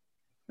check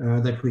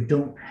that we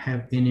don't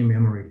have any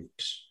memory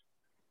leaks.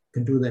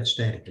 You can do that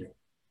statically.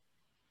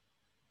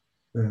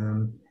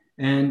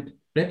 And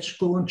let's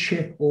go and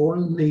check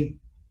all the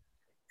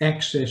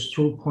access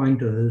through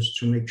pointers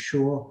to make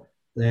sure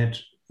that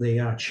they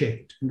are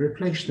checked, and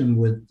replace them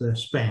with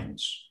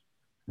spans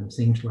and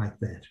things like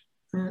that.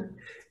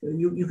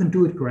 You can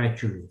do it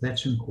gradually,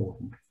 that's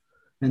important.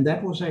 And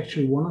that was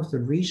actually one of the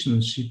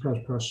reasons C++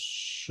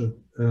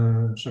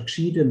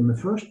 succeeded in the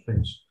first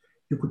place.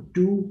 You could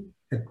do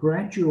a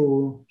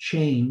gradual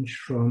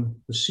change from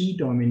the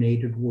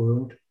C-dominated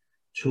world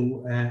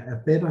to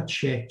a better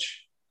checked,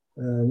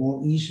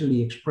 more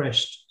easily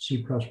expressed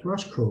C++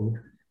 code,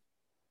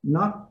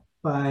 not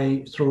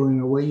by throwing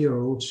away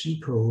your old C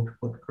code,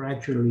 but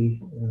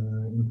gradually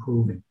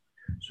improving.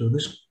 So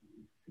this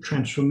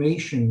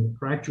transformation,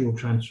 gradual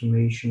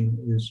transformation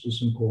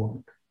is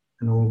important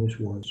and always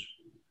was.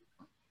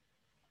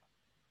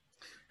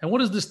 And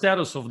what is the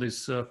status of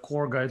this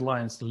core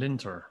guidelines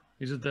linter?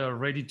 Is it a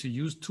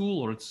ready-to-use tool,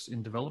 or it's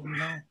in development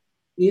now?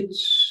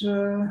 It's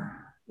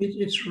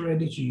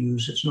ready to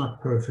use. It's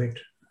not perfect.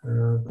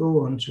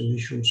 Go on to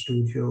Visual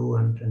Studio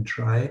and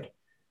try it.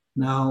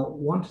 Now,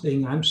 one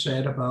thing I'm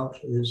sad about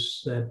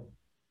is that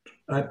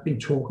I've been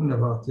talking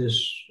about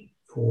this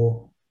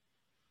for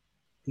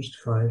at least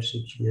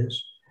 5-6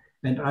 years,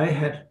 and I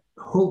had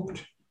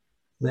hoped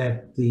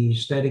that the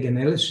static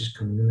analysis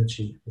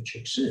community, which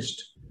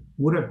exists,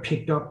 would have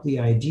picked up the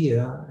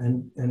idea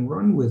and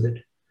run with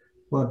it.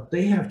 But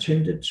they have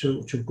tended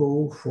to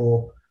go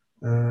for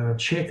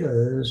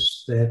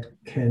checkers that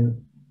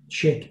can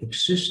check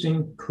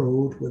existing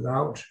code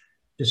without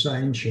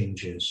design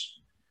changes,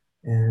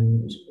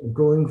 and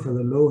going for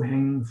the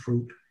low-hanging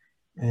fruit.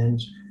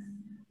 And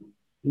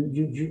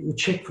you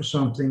check for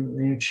something,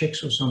 then you check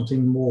for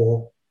something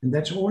more, and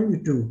that's all you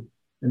do.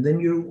 And then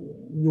you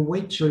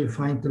wait till you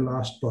find the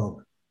last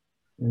bug.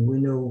 And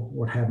we know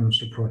what happens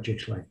to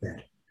projects like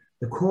that.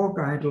 The core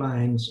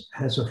guidelines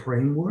has a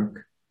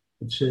framework.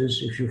 It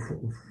says if you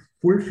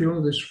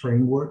fulfill this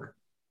framework,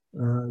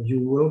 you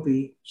will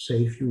be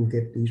safe, you will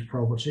get these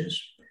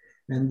properties.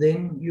 And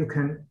then you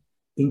can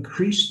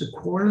increase the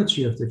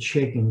quality of the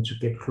checking to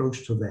get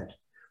close to that.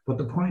 But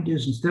the point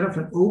is, instead of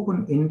an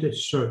open-ended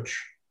search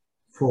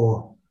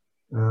for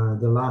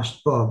the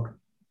last bug,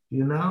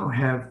 you now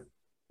have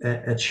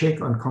a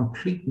check on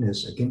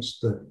completeness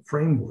against the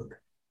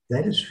framework.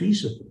 That is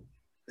feasible.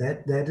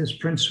 That is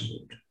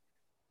principled.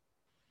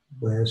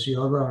 Whereas the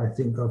other, I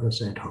think of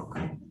as ad hoc.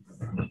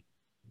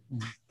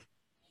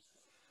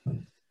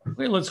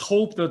 Okay, let's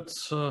hope that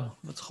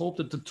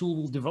the tool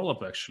will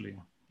develop. Actually,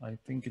 I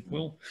think it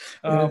will.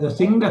 The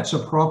thing that's a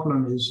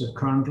problem is that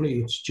currently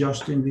it's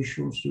just in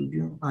Visual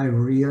Studio. I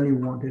really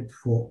want it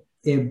for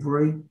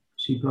every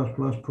C++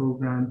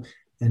 program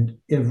and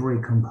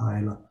every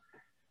compiler.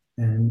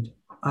 And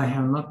I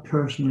have not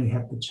personally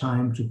had the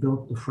time to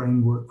build the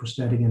framework for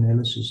static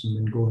analysis and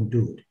then go and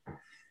do it.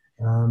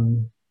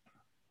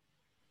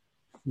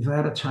 If I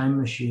had a time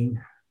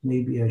machine,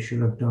 maybe I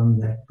should have done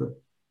that. But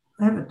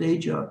I have a day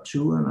job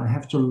too, and I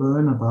have to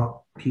learn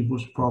about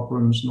people's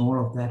problems and all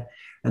of that.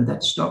 And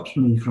that stops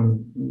me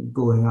from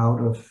going out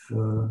of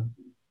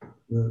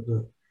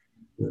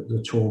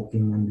the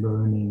talking and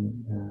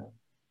learning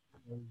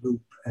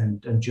loop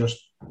and just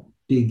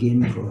dig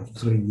in for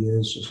 3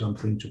 years or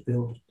something to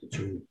build the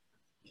tool.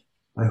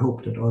 I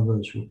hope that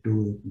others will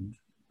do it.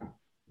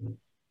 And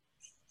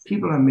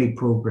people have made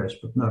progress,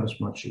 but not as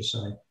much as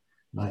I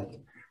like.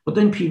 But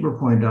then people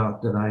point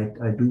out that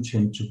I do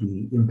tend to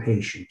be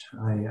impatient.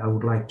 I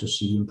would like to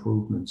see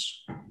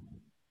improvements.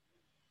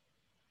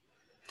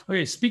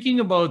 Okay,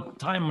 speaking about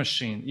time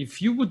machine, if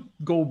you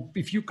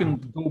can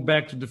go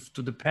back to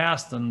the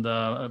past and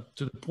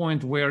to the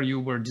point where you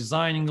were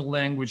designing a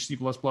language C++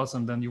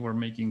 and then you were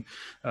making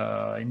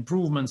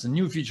improvements and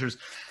new features,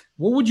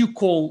 what would you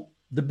call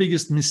the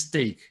biggest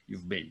mistake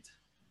you've made?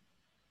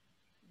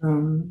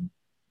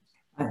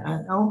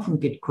 I often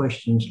get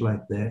questions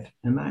like that,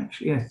 and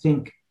actually I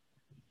think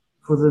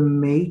for the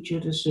major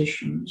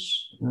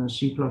decisions,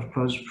 C++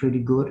 is pretty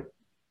good.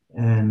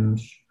 And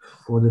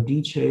for the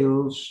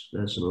details,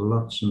 there's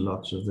lots and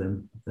lots of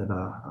them that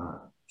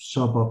are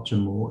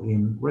suboptimal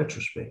in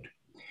retrospect.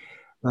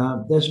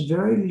 There's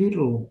very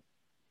little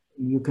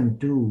you can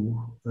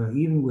do,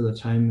 even with a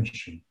time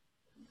machine.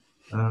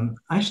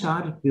 I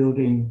started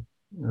building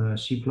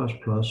C++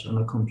 on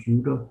a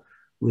computer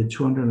with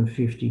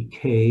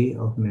 250K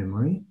of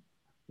memory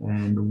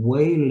and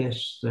way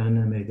less than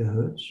a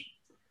megahertz.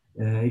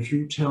 If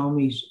you tell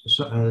me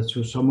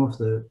to some of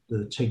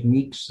the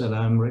techniques that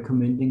I'm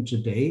recommending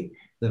today,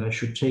 that I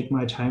should take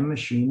my time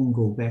machine and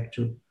go back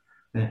to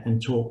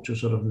and talk to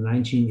sort of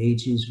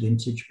 1980s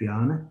vintage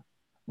Bjarne,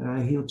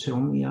 he'll tell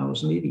me I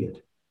was an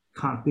idiot.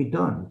 Can't be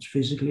done. It's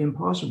physically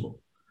impossible.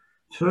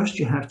 First,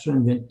 you have to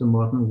invent the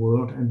modern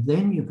world, and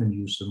then you can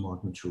use the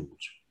modern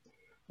tools.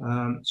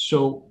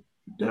 So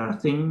there are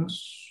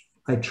things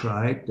I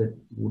tried that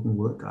wouldn't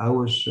work. I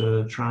was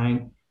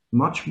trying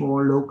much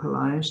more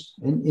localized.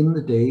 And in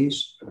the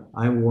days,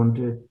 I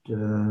wanted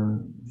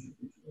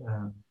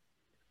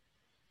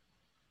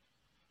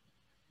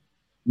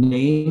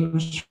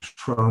names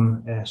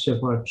from a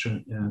separate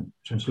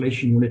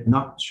translation unit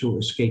not to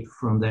escape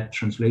from that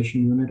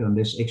translation unit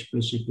unless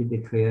explicitly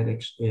declared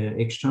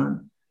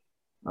extern.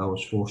 I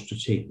was forced to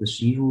take the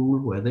C rule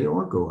where they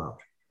all go out.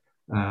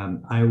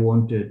 I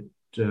wanted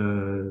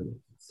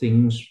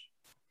things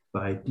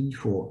by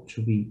default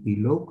to be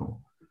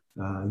local.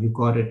 You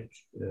got it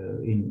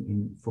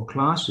for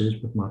classes,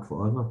 but not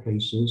for other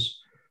places.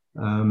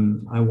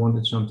 I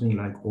wanted something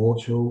like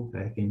auto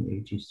back in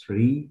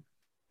 '83,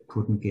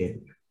 couldn't get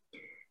it.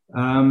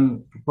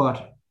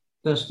 But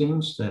there's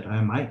things that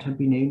I might have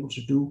been able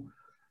to do.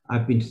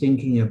 I've been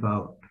thinking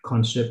about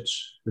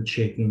concepts, the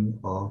checking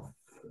of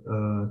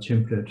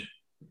template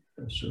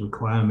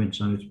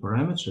requirements on its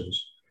parameters.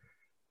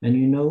 And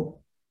you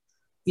know,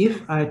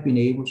 if I'd been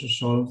able to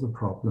solve the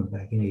problem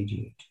back in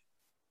 '88,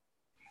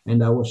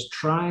 and I was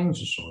trying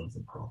to solve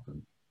the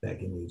problem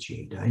back in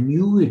 '88. I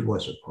knew it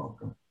was a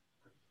problem.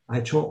 I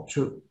talked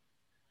to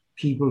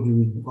people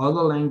doing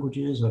other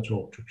languages. I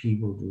talked to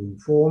people doing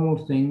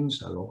formal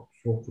things. I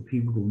talked to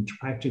people doing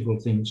practical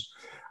things.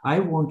 I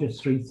wanted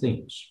 3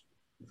 things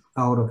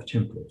out of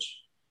templates.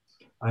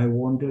 I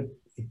wanted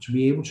it to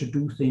be able to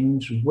do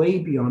things way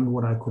beyond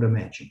what I could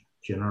imagine,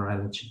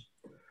 generality.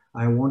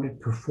 I wanted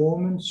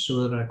performance so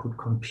that I could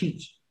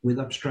compete with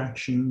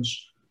abstractions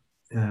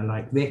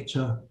like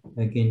vector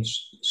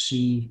against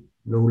C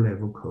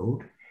low-level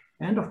code.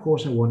 And of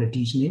course, I wanted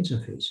decent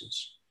interfaces.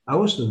 I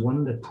was the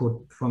one that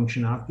put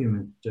function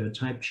argument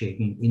type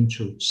checking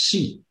into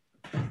C.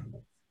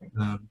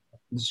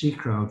 The C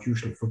crowd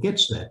usually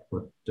forgets that,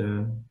 but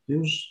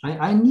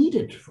I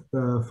needed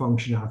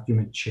function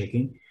argument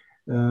checking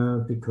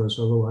because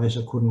otherwise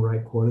I couldn't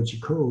write quality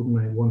code, and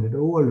I wanted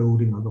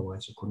overloading,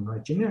 otherwise I couldn't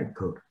write generic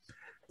code.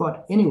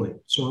 But anyway,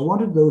 so I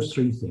wanted those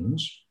 3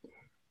 things,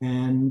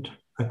 and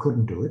I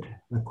couldn't do it.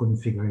 I couldn't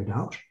figure it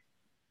out.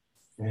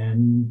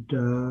 And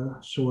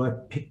so I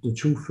picked the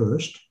 2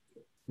 first,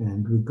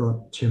 and we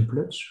got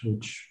templates,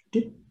 which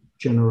did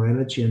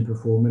generality and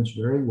performance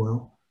very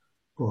well.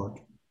 but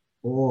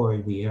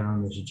all the error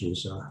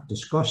messages are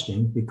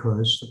disgusting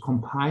because the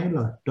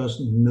compiler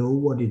doesn't know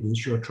what it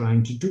is you're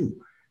trying to do.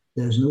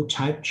 There's no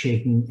type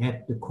checking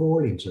at the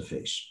call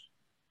interface.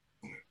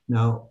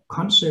 Now,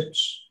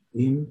 concepts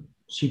in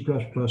C++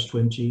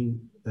 20,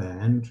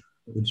 and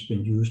it's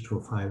been used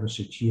for 5 or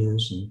 6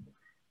 years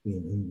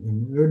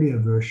in earlier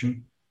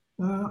version,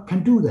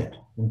 can do that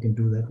and can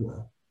do that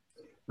well.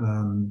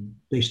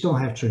 They still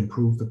have to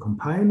improve the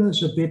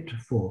compilers a bit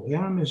for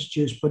error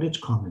messages, but it's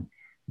common.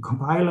 The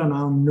compiler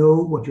now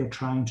knows what you're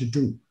trying to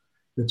do.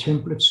 The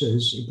template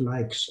says it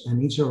likes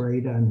an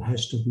iterator and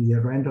has to be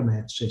a random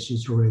access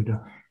iterator.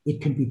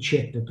 It can be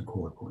checked at the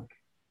call point.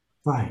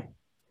 Fine.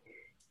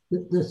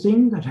 The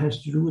thing that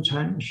has to do with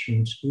time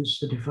machines is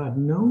that if I'd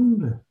known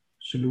the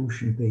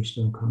solution based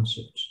on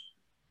concepts,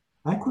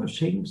 I could have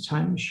taken the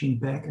time machine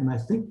back, and I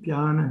think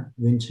Bjarne,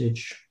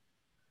 vintage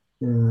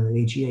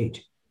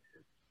 88,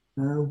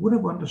 would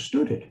have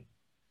understood it.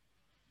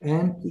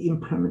 And the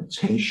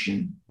implementation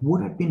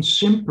would have been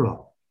simpler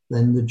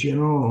than the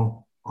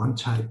general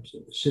untyped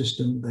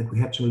system that we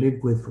had to live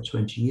with for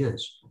 20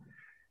 years.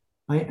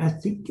 I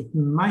think it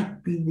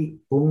might be the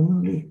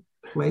only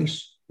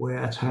place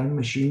where a time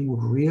machine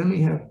would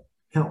really have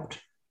helped,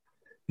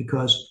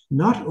 because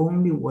not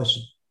only was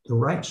it the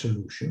right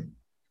solution,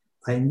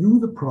 I knew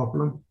the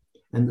problem,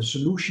 and the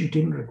solution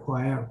didn't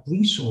require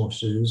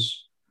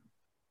resources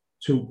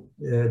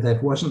that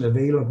wasn't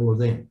available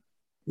then.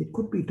 It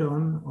could be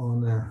done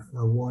on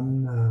a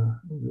 1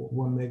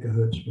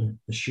 megahertz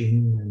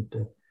machine and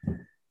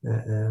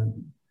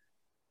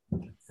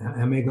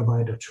a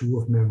megabyte or 2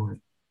 of memory.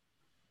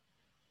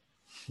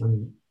 I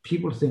mean,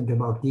 people think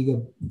about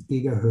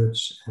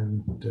gigahertz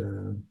and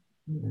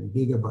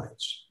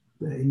gigabytes.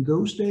 In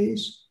those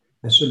days,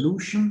 a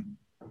solution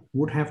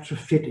would have to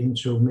fit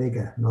into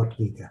mega, not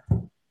giga.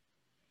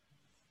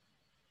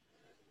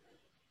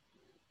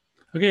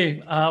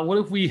 Okay, what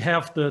if we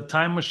have the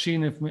time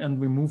machine and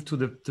we move to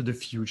the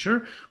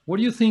future? What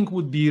do you think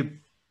would be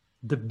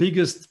the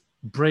biggest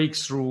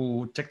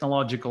breakthrough,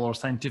 technological or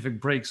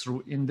scientific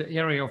breakthrough in the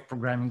area of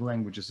programming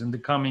languages in the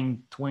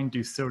coming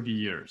 20, 30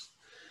 years?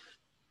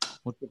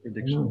 What's the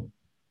prediction?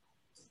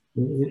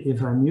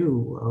 If I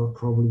knew, I would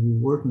probably be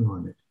working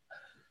on it.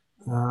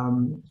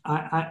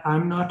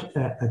 I'm not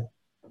a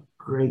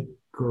great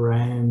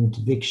grand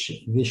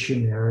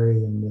visionary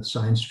in the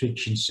science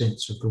fiction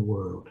sense of the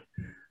world.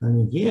 I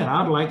mean, yeah,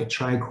 I'd like a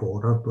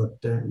tricorder, but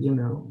you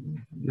know,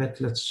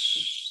 let's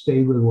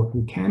stay with what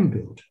we can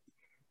build.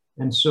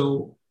 And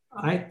so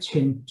I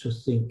tend to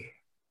think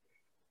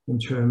in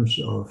terms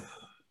of,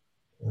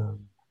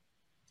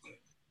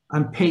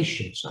 I'm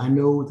patient. I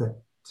know that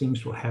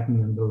things will happen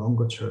in the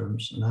longer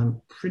terms, and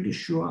I'm pretty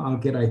sure I'll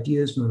get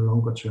ideas in the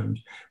longer terms,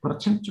 but I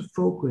tend to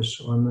focus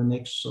on the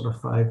next sort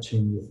of 5,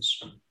 10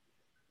 years.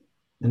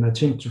 And I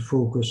tend to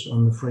focus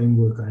on the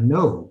framework I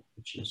know,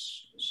 which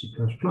is C++.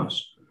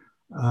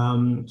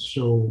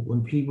 So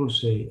when people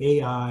say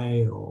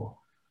AI or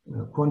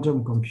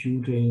quantum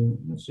computing,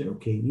 I say,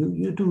 okay,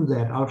 you do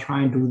that. I'll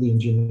try and do the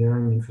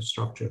engineering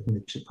infrastructure that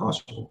makes it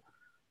possible.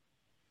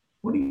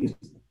 What do you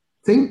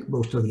think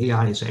most of the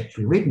AI is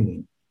actually written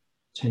in?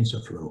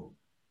 TensorFlow.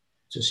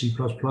 It's a C++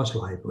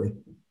 library.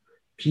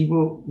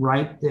 People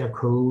write their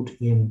code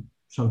in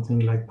something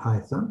like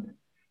Python,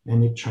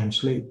 and it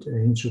translates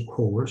into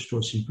calls to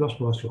a C++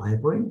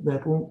 library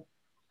that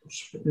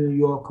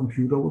your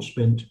computer will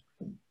spend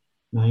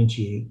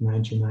 98,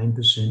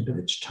 99% of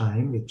its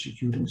time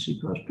executing C++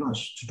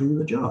 to do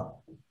the job.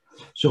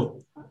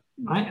 So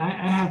I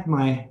have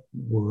my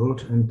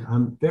world, and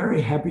I'm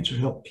very happy to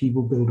help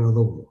people build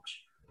other worlds.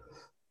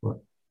 But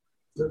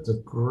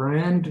the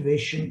grand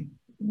vision,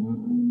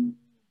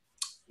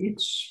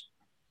 it's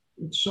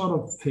sort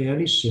of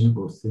fairly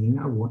simple thing.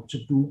 I want to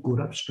do good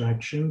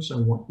abstractions. I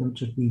want them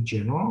to be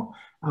general.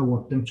 I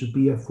want them to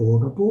be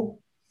affordable.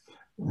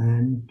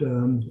 And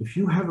if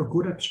you have a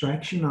good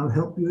abstraction, I'll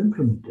help you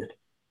implement it.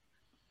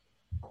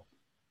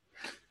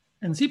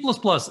 And C++,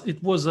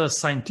 it was a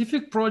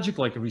scientific project,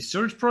 like a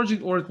research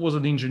project, or it was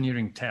an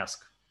engineering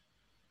task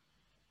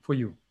for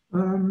you?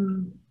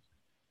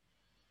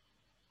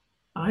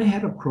 I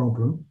had a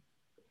problem,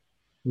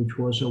 which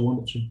was I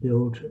wanted to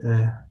build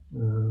a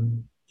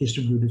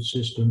distributed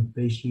system,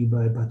 basically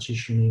by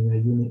partitioning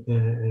a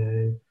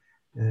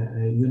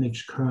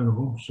Unix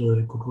kernel so that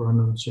it could run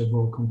on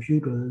several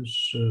computers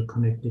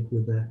connected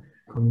with a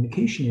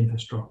communication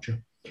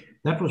infrastructure.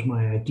 That was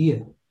my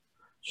idea.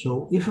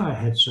 So if I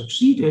had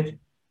succeeded,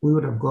 we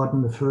would have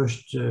gotten the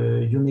first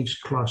Unix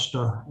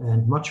cluster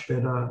and much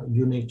better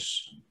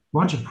Unix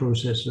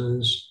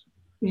multiprocessors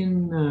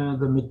in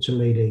the mid to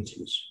late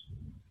 80s.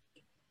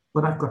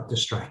 But I got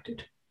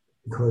distracted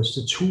because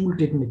the tool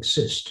didn't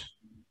exist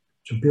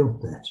to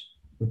build that.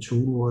 The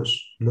tool was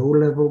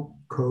low-level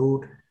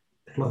code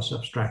plus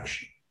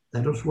abstraction.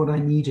 That was what I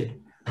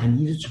needed. I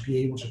needed to be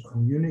able to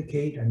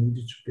communicate. I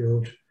needed to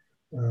build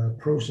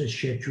process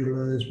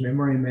schedulers,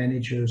 memory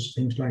managers,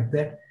 things like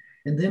that.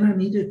 And then I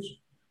needed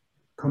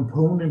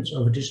components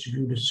of a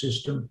distributed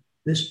system.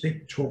 This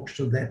bit talks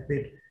to that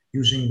bit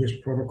using this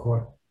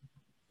protocol.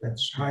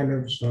 That's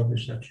high-level stuff,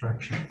 is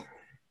abstraction.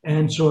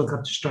 And so I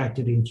got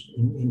distracted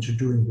into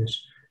doing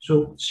this.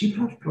 So C++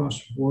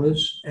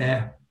 was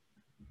a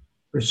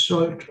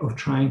result of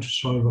trying to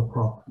solve a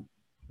problem.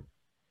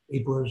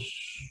 It was,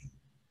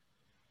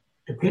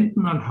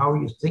 depending on how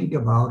you think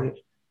about it,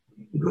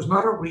 it was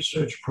not a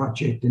research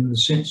project in the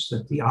sense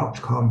that the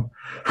outcome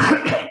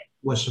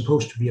was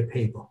supposed to be a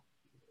paper.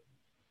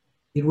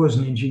 It was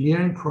an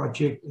engineering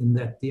project in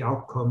that the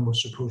outcome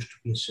was supposed to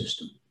be a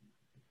system.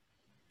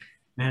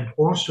 And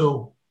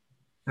also,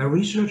 a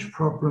research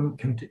problem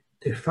can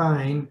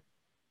define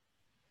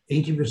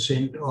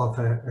 80% of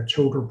a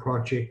total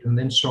project and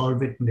then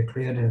solve it and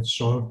declare that it's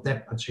solved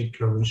that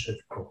particular research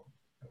problem.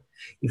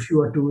 If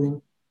you are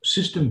doing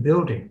system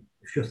building,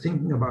 if you're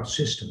thinking about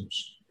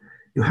systems,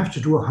 you have to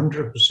do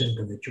 100%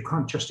 of it. You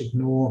can't just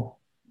ignore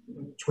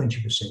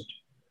 20%.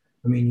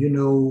 I mean,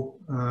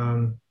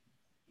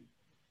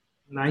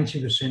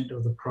 90%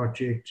 of the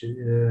project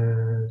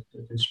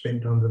is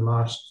spent on the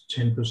last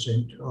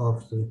 10%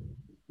 of the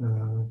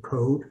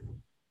code,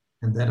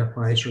 and that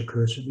applies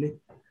recursively.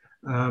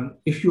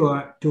 If you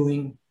are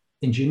doing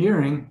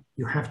engineering,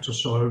 you have to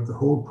solve the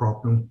whole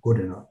problem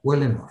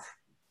well enough.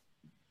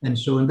 And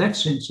so in that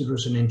sense, it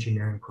was an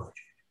engineering project.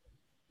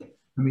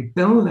 I mean,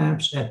 Bell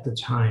Labs at the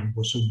time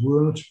was the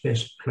world's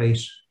best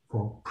place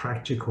for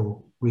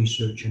practical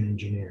research and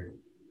engineering.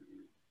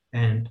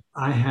 And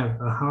I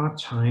have a hard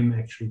time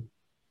actually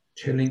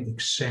telling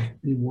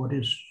exactly what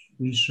is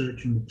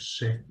research and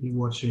exactly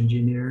what's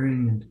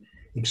engineering and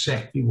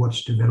exactly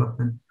what's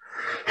development.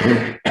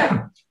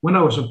 When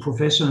I was a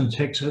professor in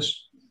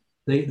Texas,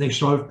 they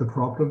solved the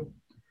problem.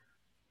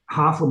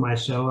 Half of my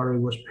salary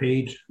was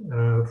paid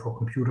for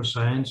computer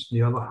science,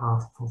 the other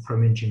half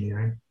from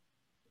engineering.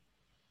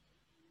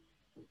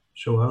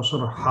 So I was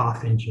sort of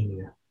half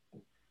engineer.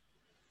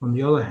 On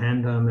the other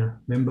hand, I'm a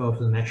member of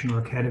the National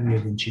Academy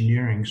of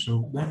Engineering,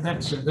 so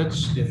that's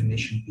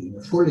definition being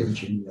a full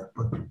engineer,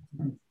 but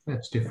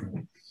that's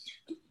different.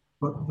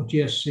 But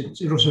yes,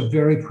 it was a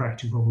very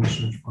practical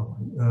research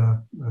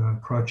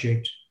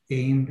project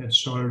aimed at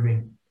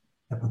solving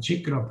a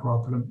particular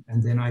problem,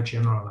 and then I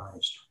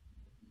generalized.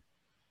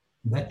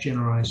 That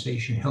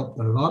generalization helped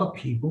a lot of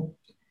people,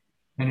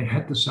 and it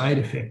had the side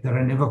effect that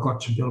I never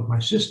got to build my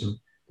system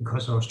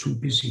because I was too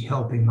busy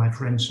helping my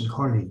friends and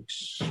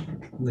colleagues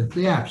with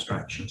their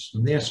abstractions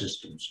and their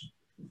systems.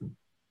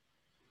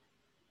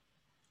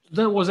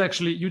 That was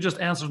actually, you just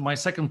answered my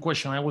second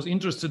question. I was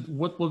interested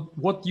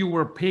what you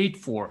were paid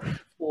for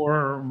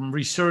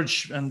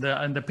research and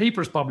the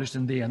papers published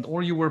in the end,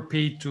 or you were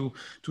paid to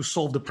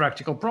solve the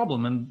practical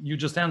problem, and you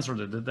just answered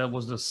it. That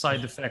was the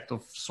side effect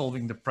of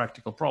solving the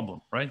practical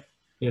problem, right?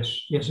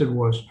 Yes, it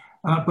was.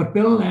 But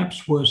Bell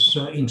Labs was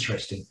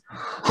interesting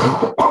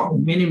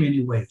in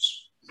many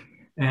ways.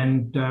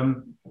 And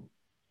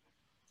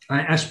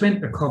I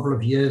spent a couple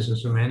of years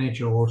as a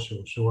manager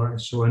also,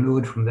 so I know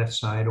it from that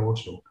side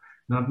also.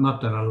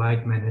 Not that I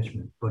like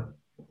management, but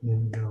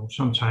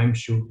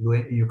sometimes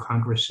you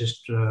can't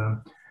resist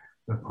a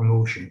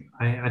promotion.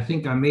 I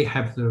think I may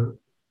have the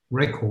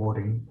record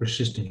in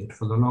resisting it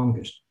for the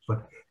longest,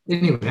 but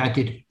anyway, I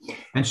did it.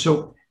 And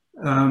so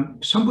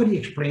somebody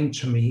explained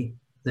to me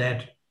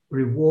that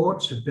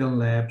rewards at Bell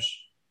Labs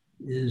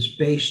is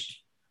based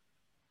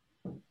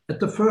at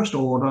the first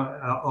order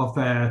of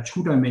a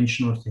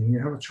two-dimensional thing. You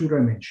have a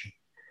two-dimension.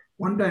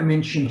 One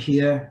dimension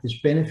here is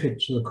benefit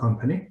to the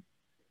company,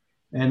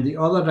 and the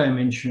other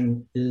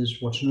dimension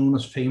is what's known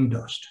as fame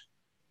dust.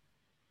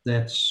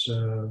 That's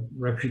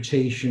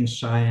reputation,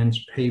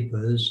 science,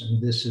 papers,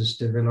 and this is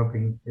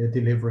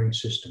delivering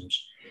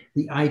systems.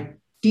 The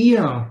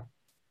ideal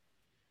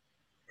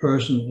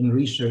person in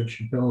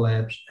research at Bell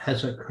Labs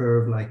has a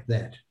curve like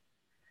that.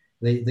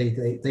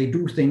 They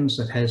do things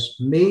that has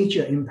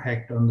major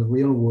impact on the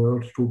real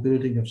world through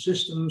building of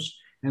systems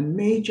and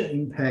major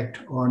impact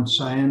on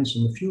science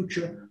in the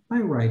future by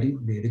writing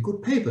really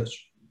good papers.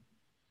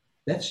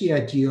 That's the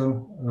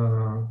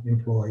ideal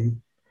employee.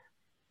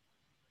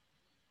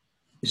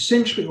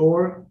 Essentially,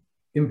 all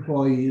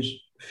employees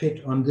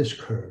fit on this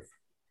curve.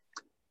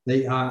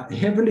 They are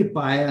heavily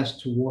biased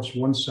towards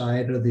one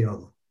side or the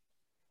other.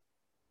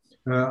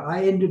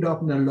 I ended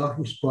up in a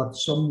lucky spot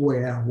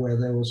somewhere where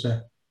there was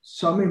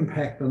some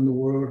impact on the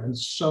world and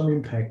some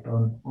impact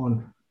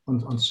on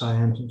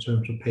science in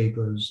terms of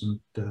papers and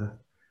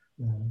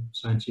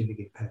scientific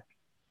impact.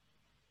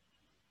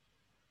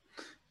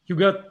 You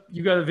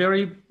got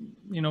very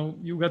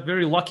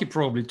lucky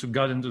probably to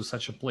get into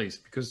such a place,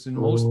 because in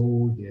most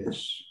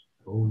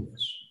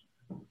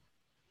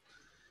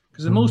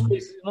because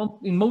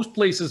in most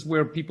places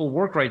where people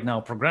work right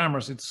now,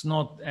 programmers, it's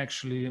not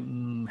actually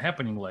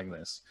happening like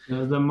this.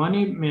 The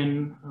money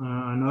men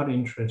are not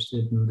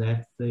interested in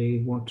that.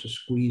 They want to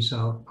squeeze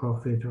out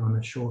profit on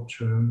a short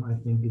term. I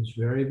think it's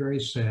very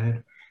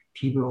sad.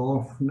 People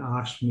often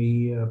ask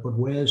me, but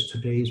where's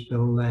today's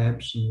Bell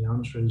Labs? And the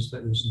answer is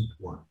there isn't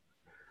one.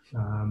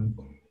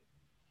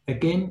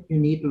 Again, you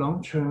need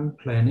long-term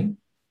planning.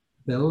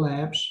 Bell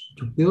Labs,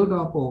 to build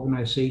up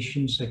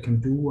organizations that can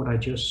do what I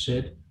just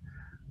said,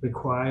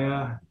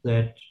 require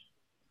that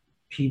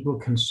people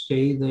can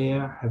stay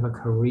there, have a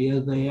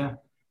career there.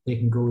 They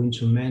can go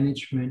into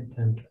management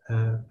and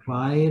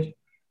apply it.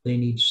 They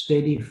need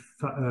steady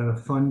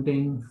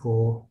funding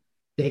for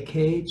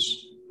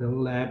decades.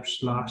 Bell Labs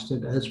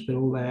lasted as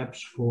Bell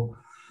Labs for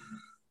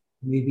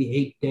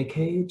maybe 8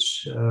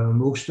 decades.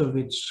 Most of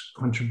its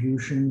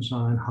contributions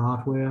are in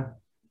hardware,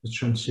 the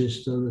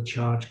transistor, the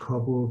charge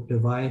coupled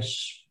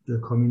device, the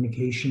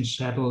communication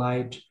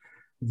satellite,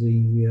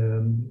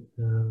 the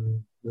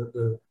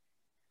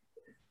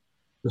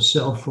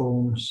cell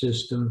phone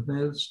system.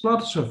 There's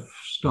lots of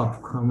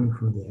stuff coming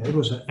from there. It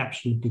was an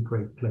absolutely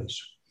great place.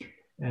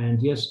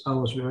 And yes, I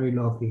was very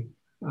lucky.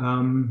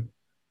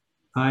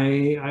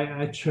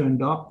 I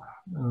turned up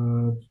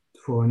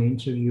for an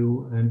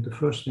interview, and the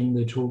first thing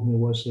they told me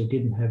was they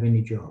didn't have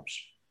any jobs.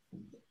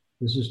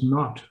 This is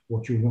not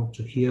what you want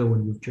to hear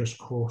when you've just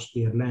crossed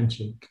the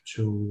Atlantic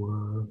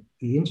to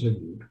be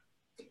interviewed.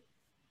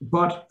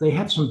 But they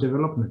had some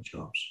development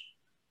jobs.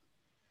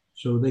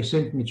 So they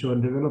sent me to a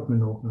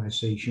development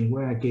organization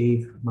where I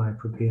gave my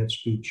prepared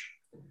speech.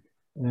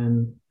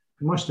 And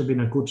it must have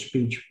been a good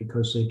speech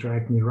because they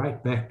dragged me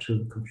right back to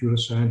the Computer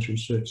Science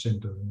Research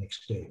Center the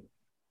next day.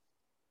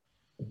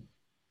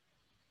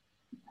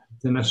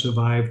 Then I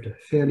survived a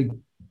fairly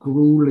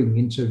grueling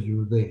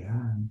interview there,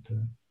 and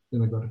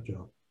then I got a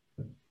job.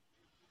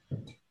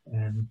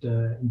 And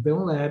in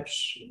Bell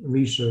Labs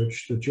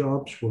research, the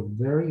jobs were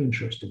very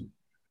interesting.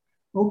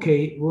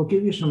 Okay, we'll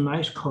give you some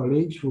nice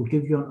colleagues, we'll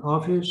give you an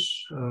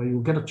office,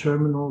 you'll get a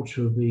terminal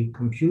to the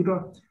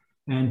computer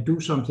and do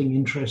something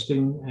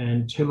interesting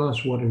and tell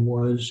us what it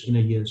was in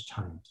a year's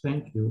time.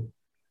 Thank you.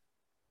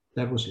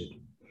 That was it.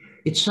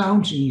 It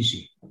sounds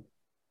easy,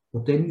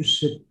 but then you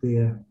sit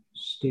there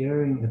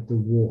staring at the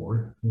wall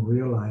and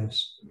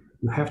realize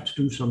you have to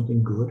do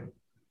something good.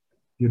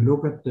 You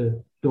look at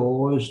the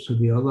doors to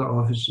the other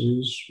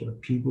offices where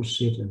people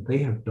sit and they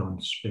have done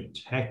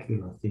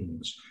spectacular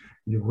things.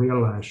 You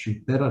realize you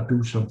better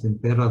do something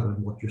better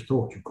than what you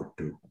thought you could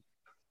do.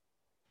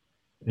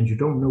 And you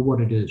don't know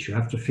what it is. You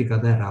have to figure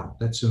that out.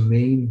 That's the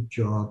main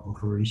job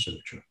of a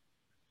researcher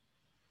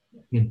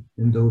in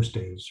those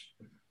days.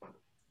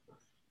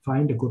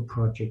 Find a good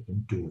project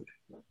and do it.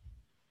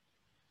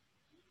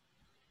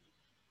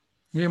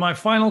 Yeah, my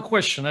final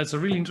question, that's a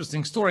really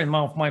interesting story.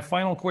 My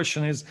final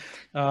question is,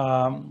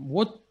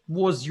 what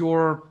was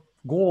your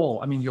goal,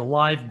 I mean, your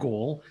life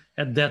goal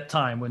at that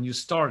time when you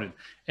started?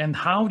 And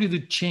how did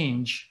it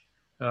change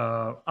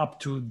up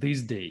to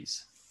these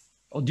days?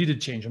 Or did it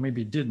change, or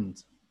maybe it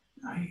didn't?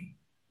 I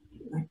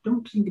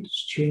don't think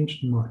it's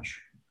changed much.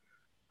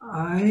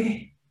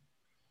 For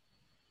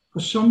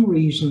some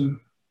reason,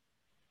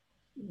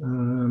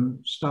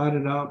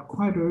 started out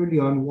quite early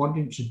on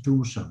wanting to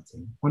do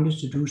something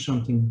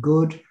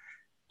good,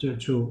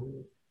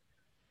 to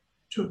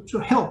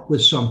help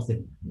with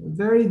something. A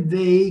very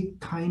vague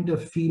kind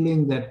of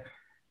feeling that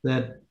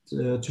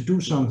to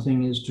do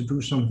something is to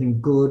do something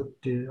good.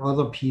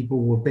 Other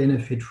people will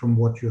benefit from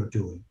what you're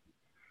doing.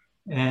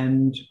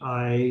 And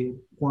I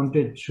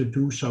wanted to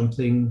do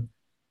something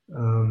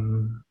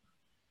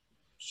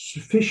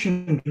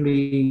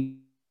sufficiently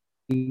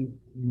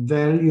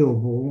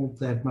valuable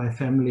that my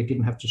family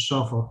didn't have to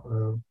suffer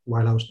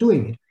while I was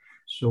doing it.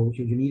 So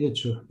you needed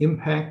to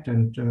impact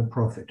and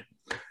profit.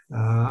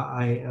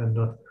 I am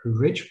not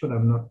rich, but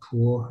I'm not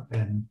poor,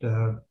 and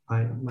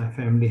my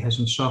family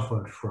hasn't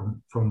suffered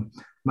from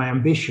my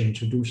ambition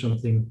to do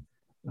something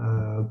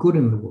good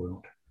in the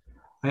world.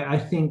 I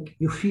think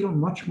you feel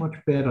much, much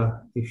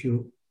better if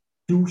you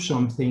do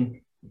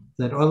something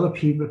that other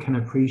people can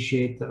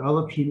appreciate, that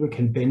other people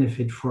can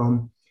benefit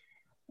from,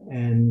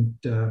 and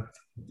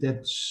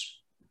that's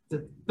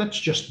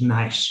just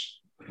nice.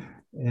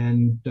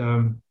 And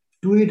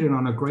do it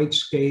on a great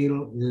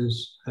scale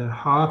is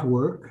hard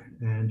work,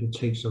 and it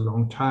takes a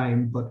long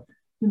time. But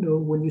you know,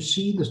 when you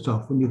see the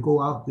stuff, when you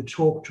go out, you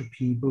talk to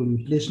people,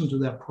 you listen to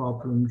their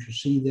problems, you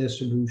see their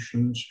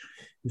solutions,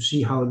 you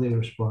see how they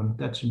respond.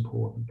 That's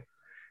important.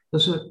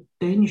 There's a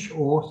Danish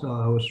author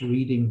I was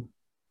reading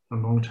a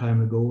long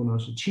time ago when I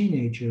was a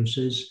teenager who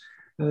says,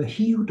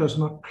 "He who does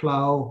not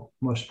plow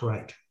must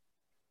write."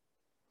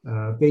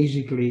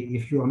 Basically,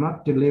 if you are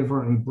not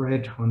delivering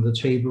bread on the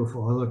table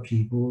for other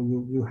people,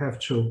 you have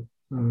to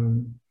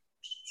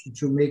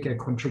make a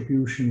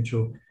contribution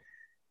to,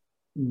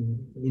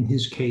 in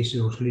his case,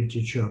 it was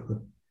literature, but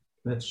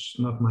that's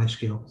not my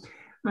skill.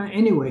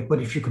 Anyway,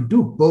 but if you can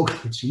do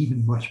both, it's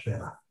even much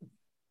better.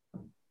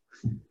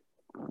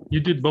 You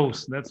did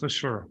both, that's for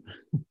sure.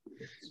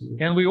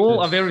 And we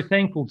all are very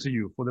thankful to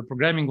you for the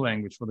programming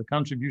language, for the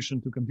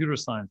contribution to computer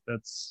science.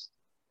 That's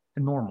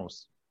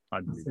enormous,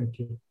 I believe. Thank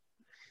you.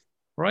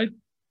 Right.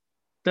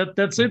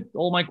 That's it.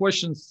 All my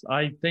questions.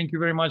 I thank you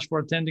very much for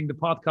attending the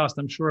podcast.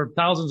 I'm sure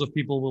thousands of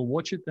people will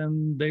watch it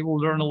and they will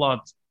learn a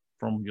lot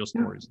from your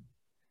stories.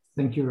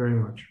 Thank you very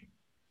much.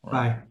 All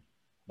Bye. right.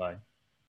 Bye.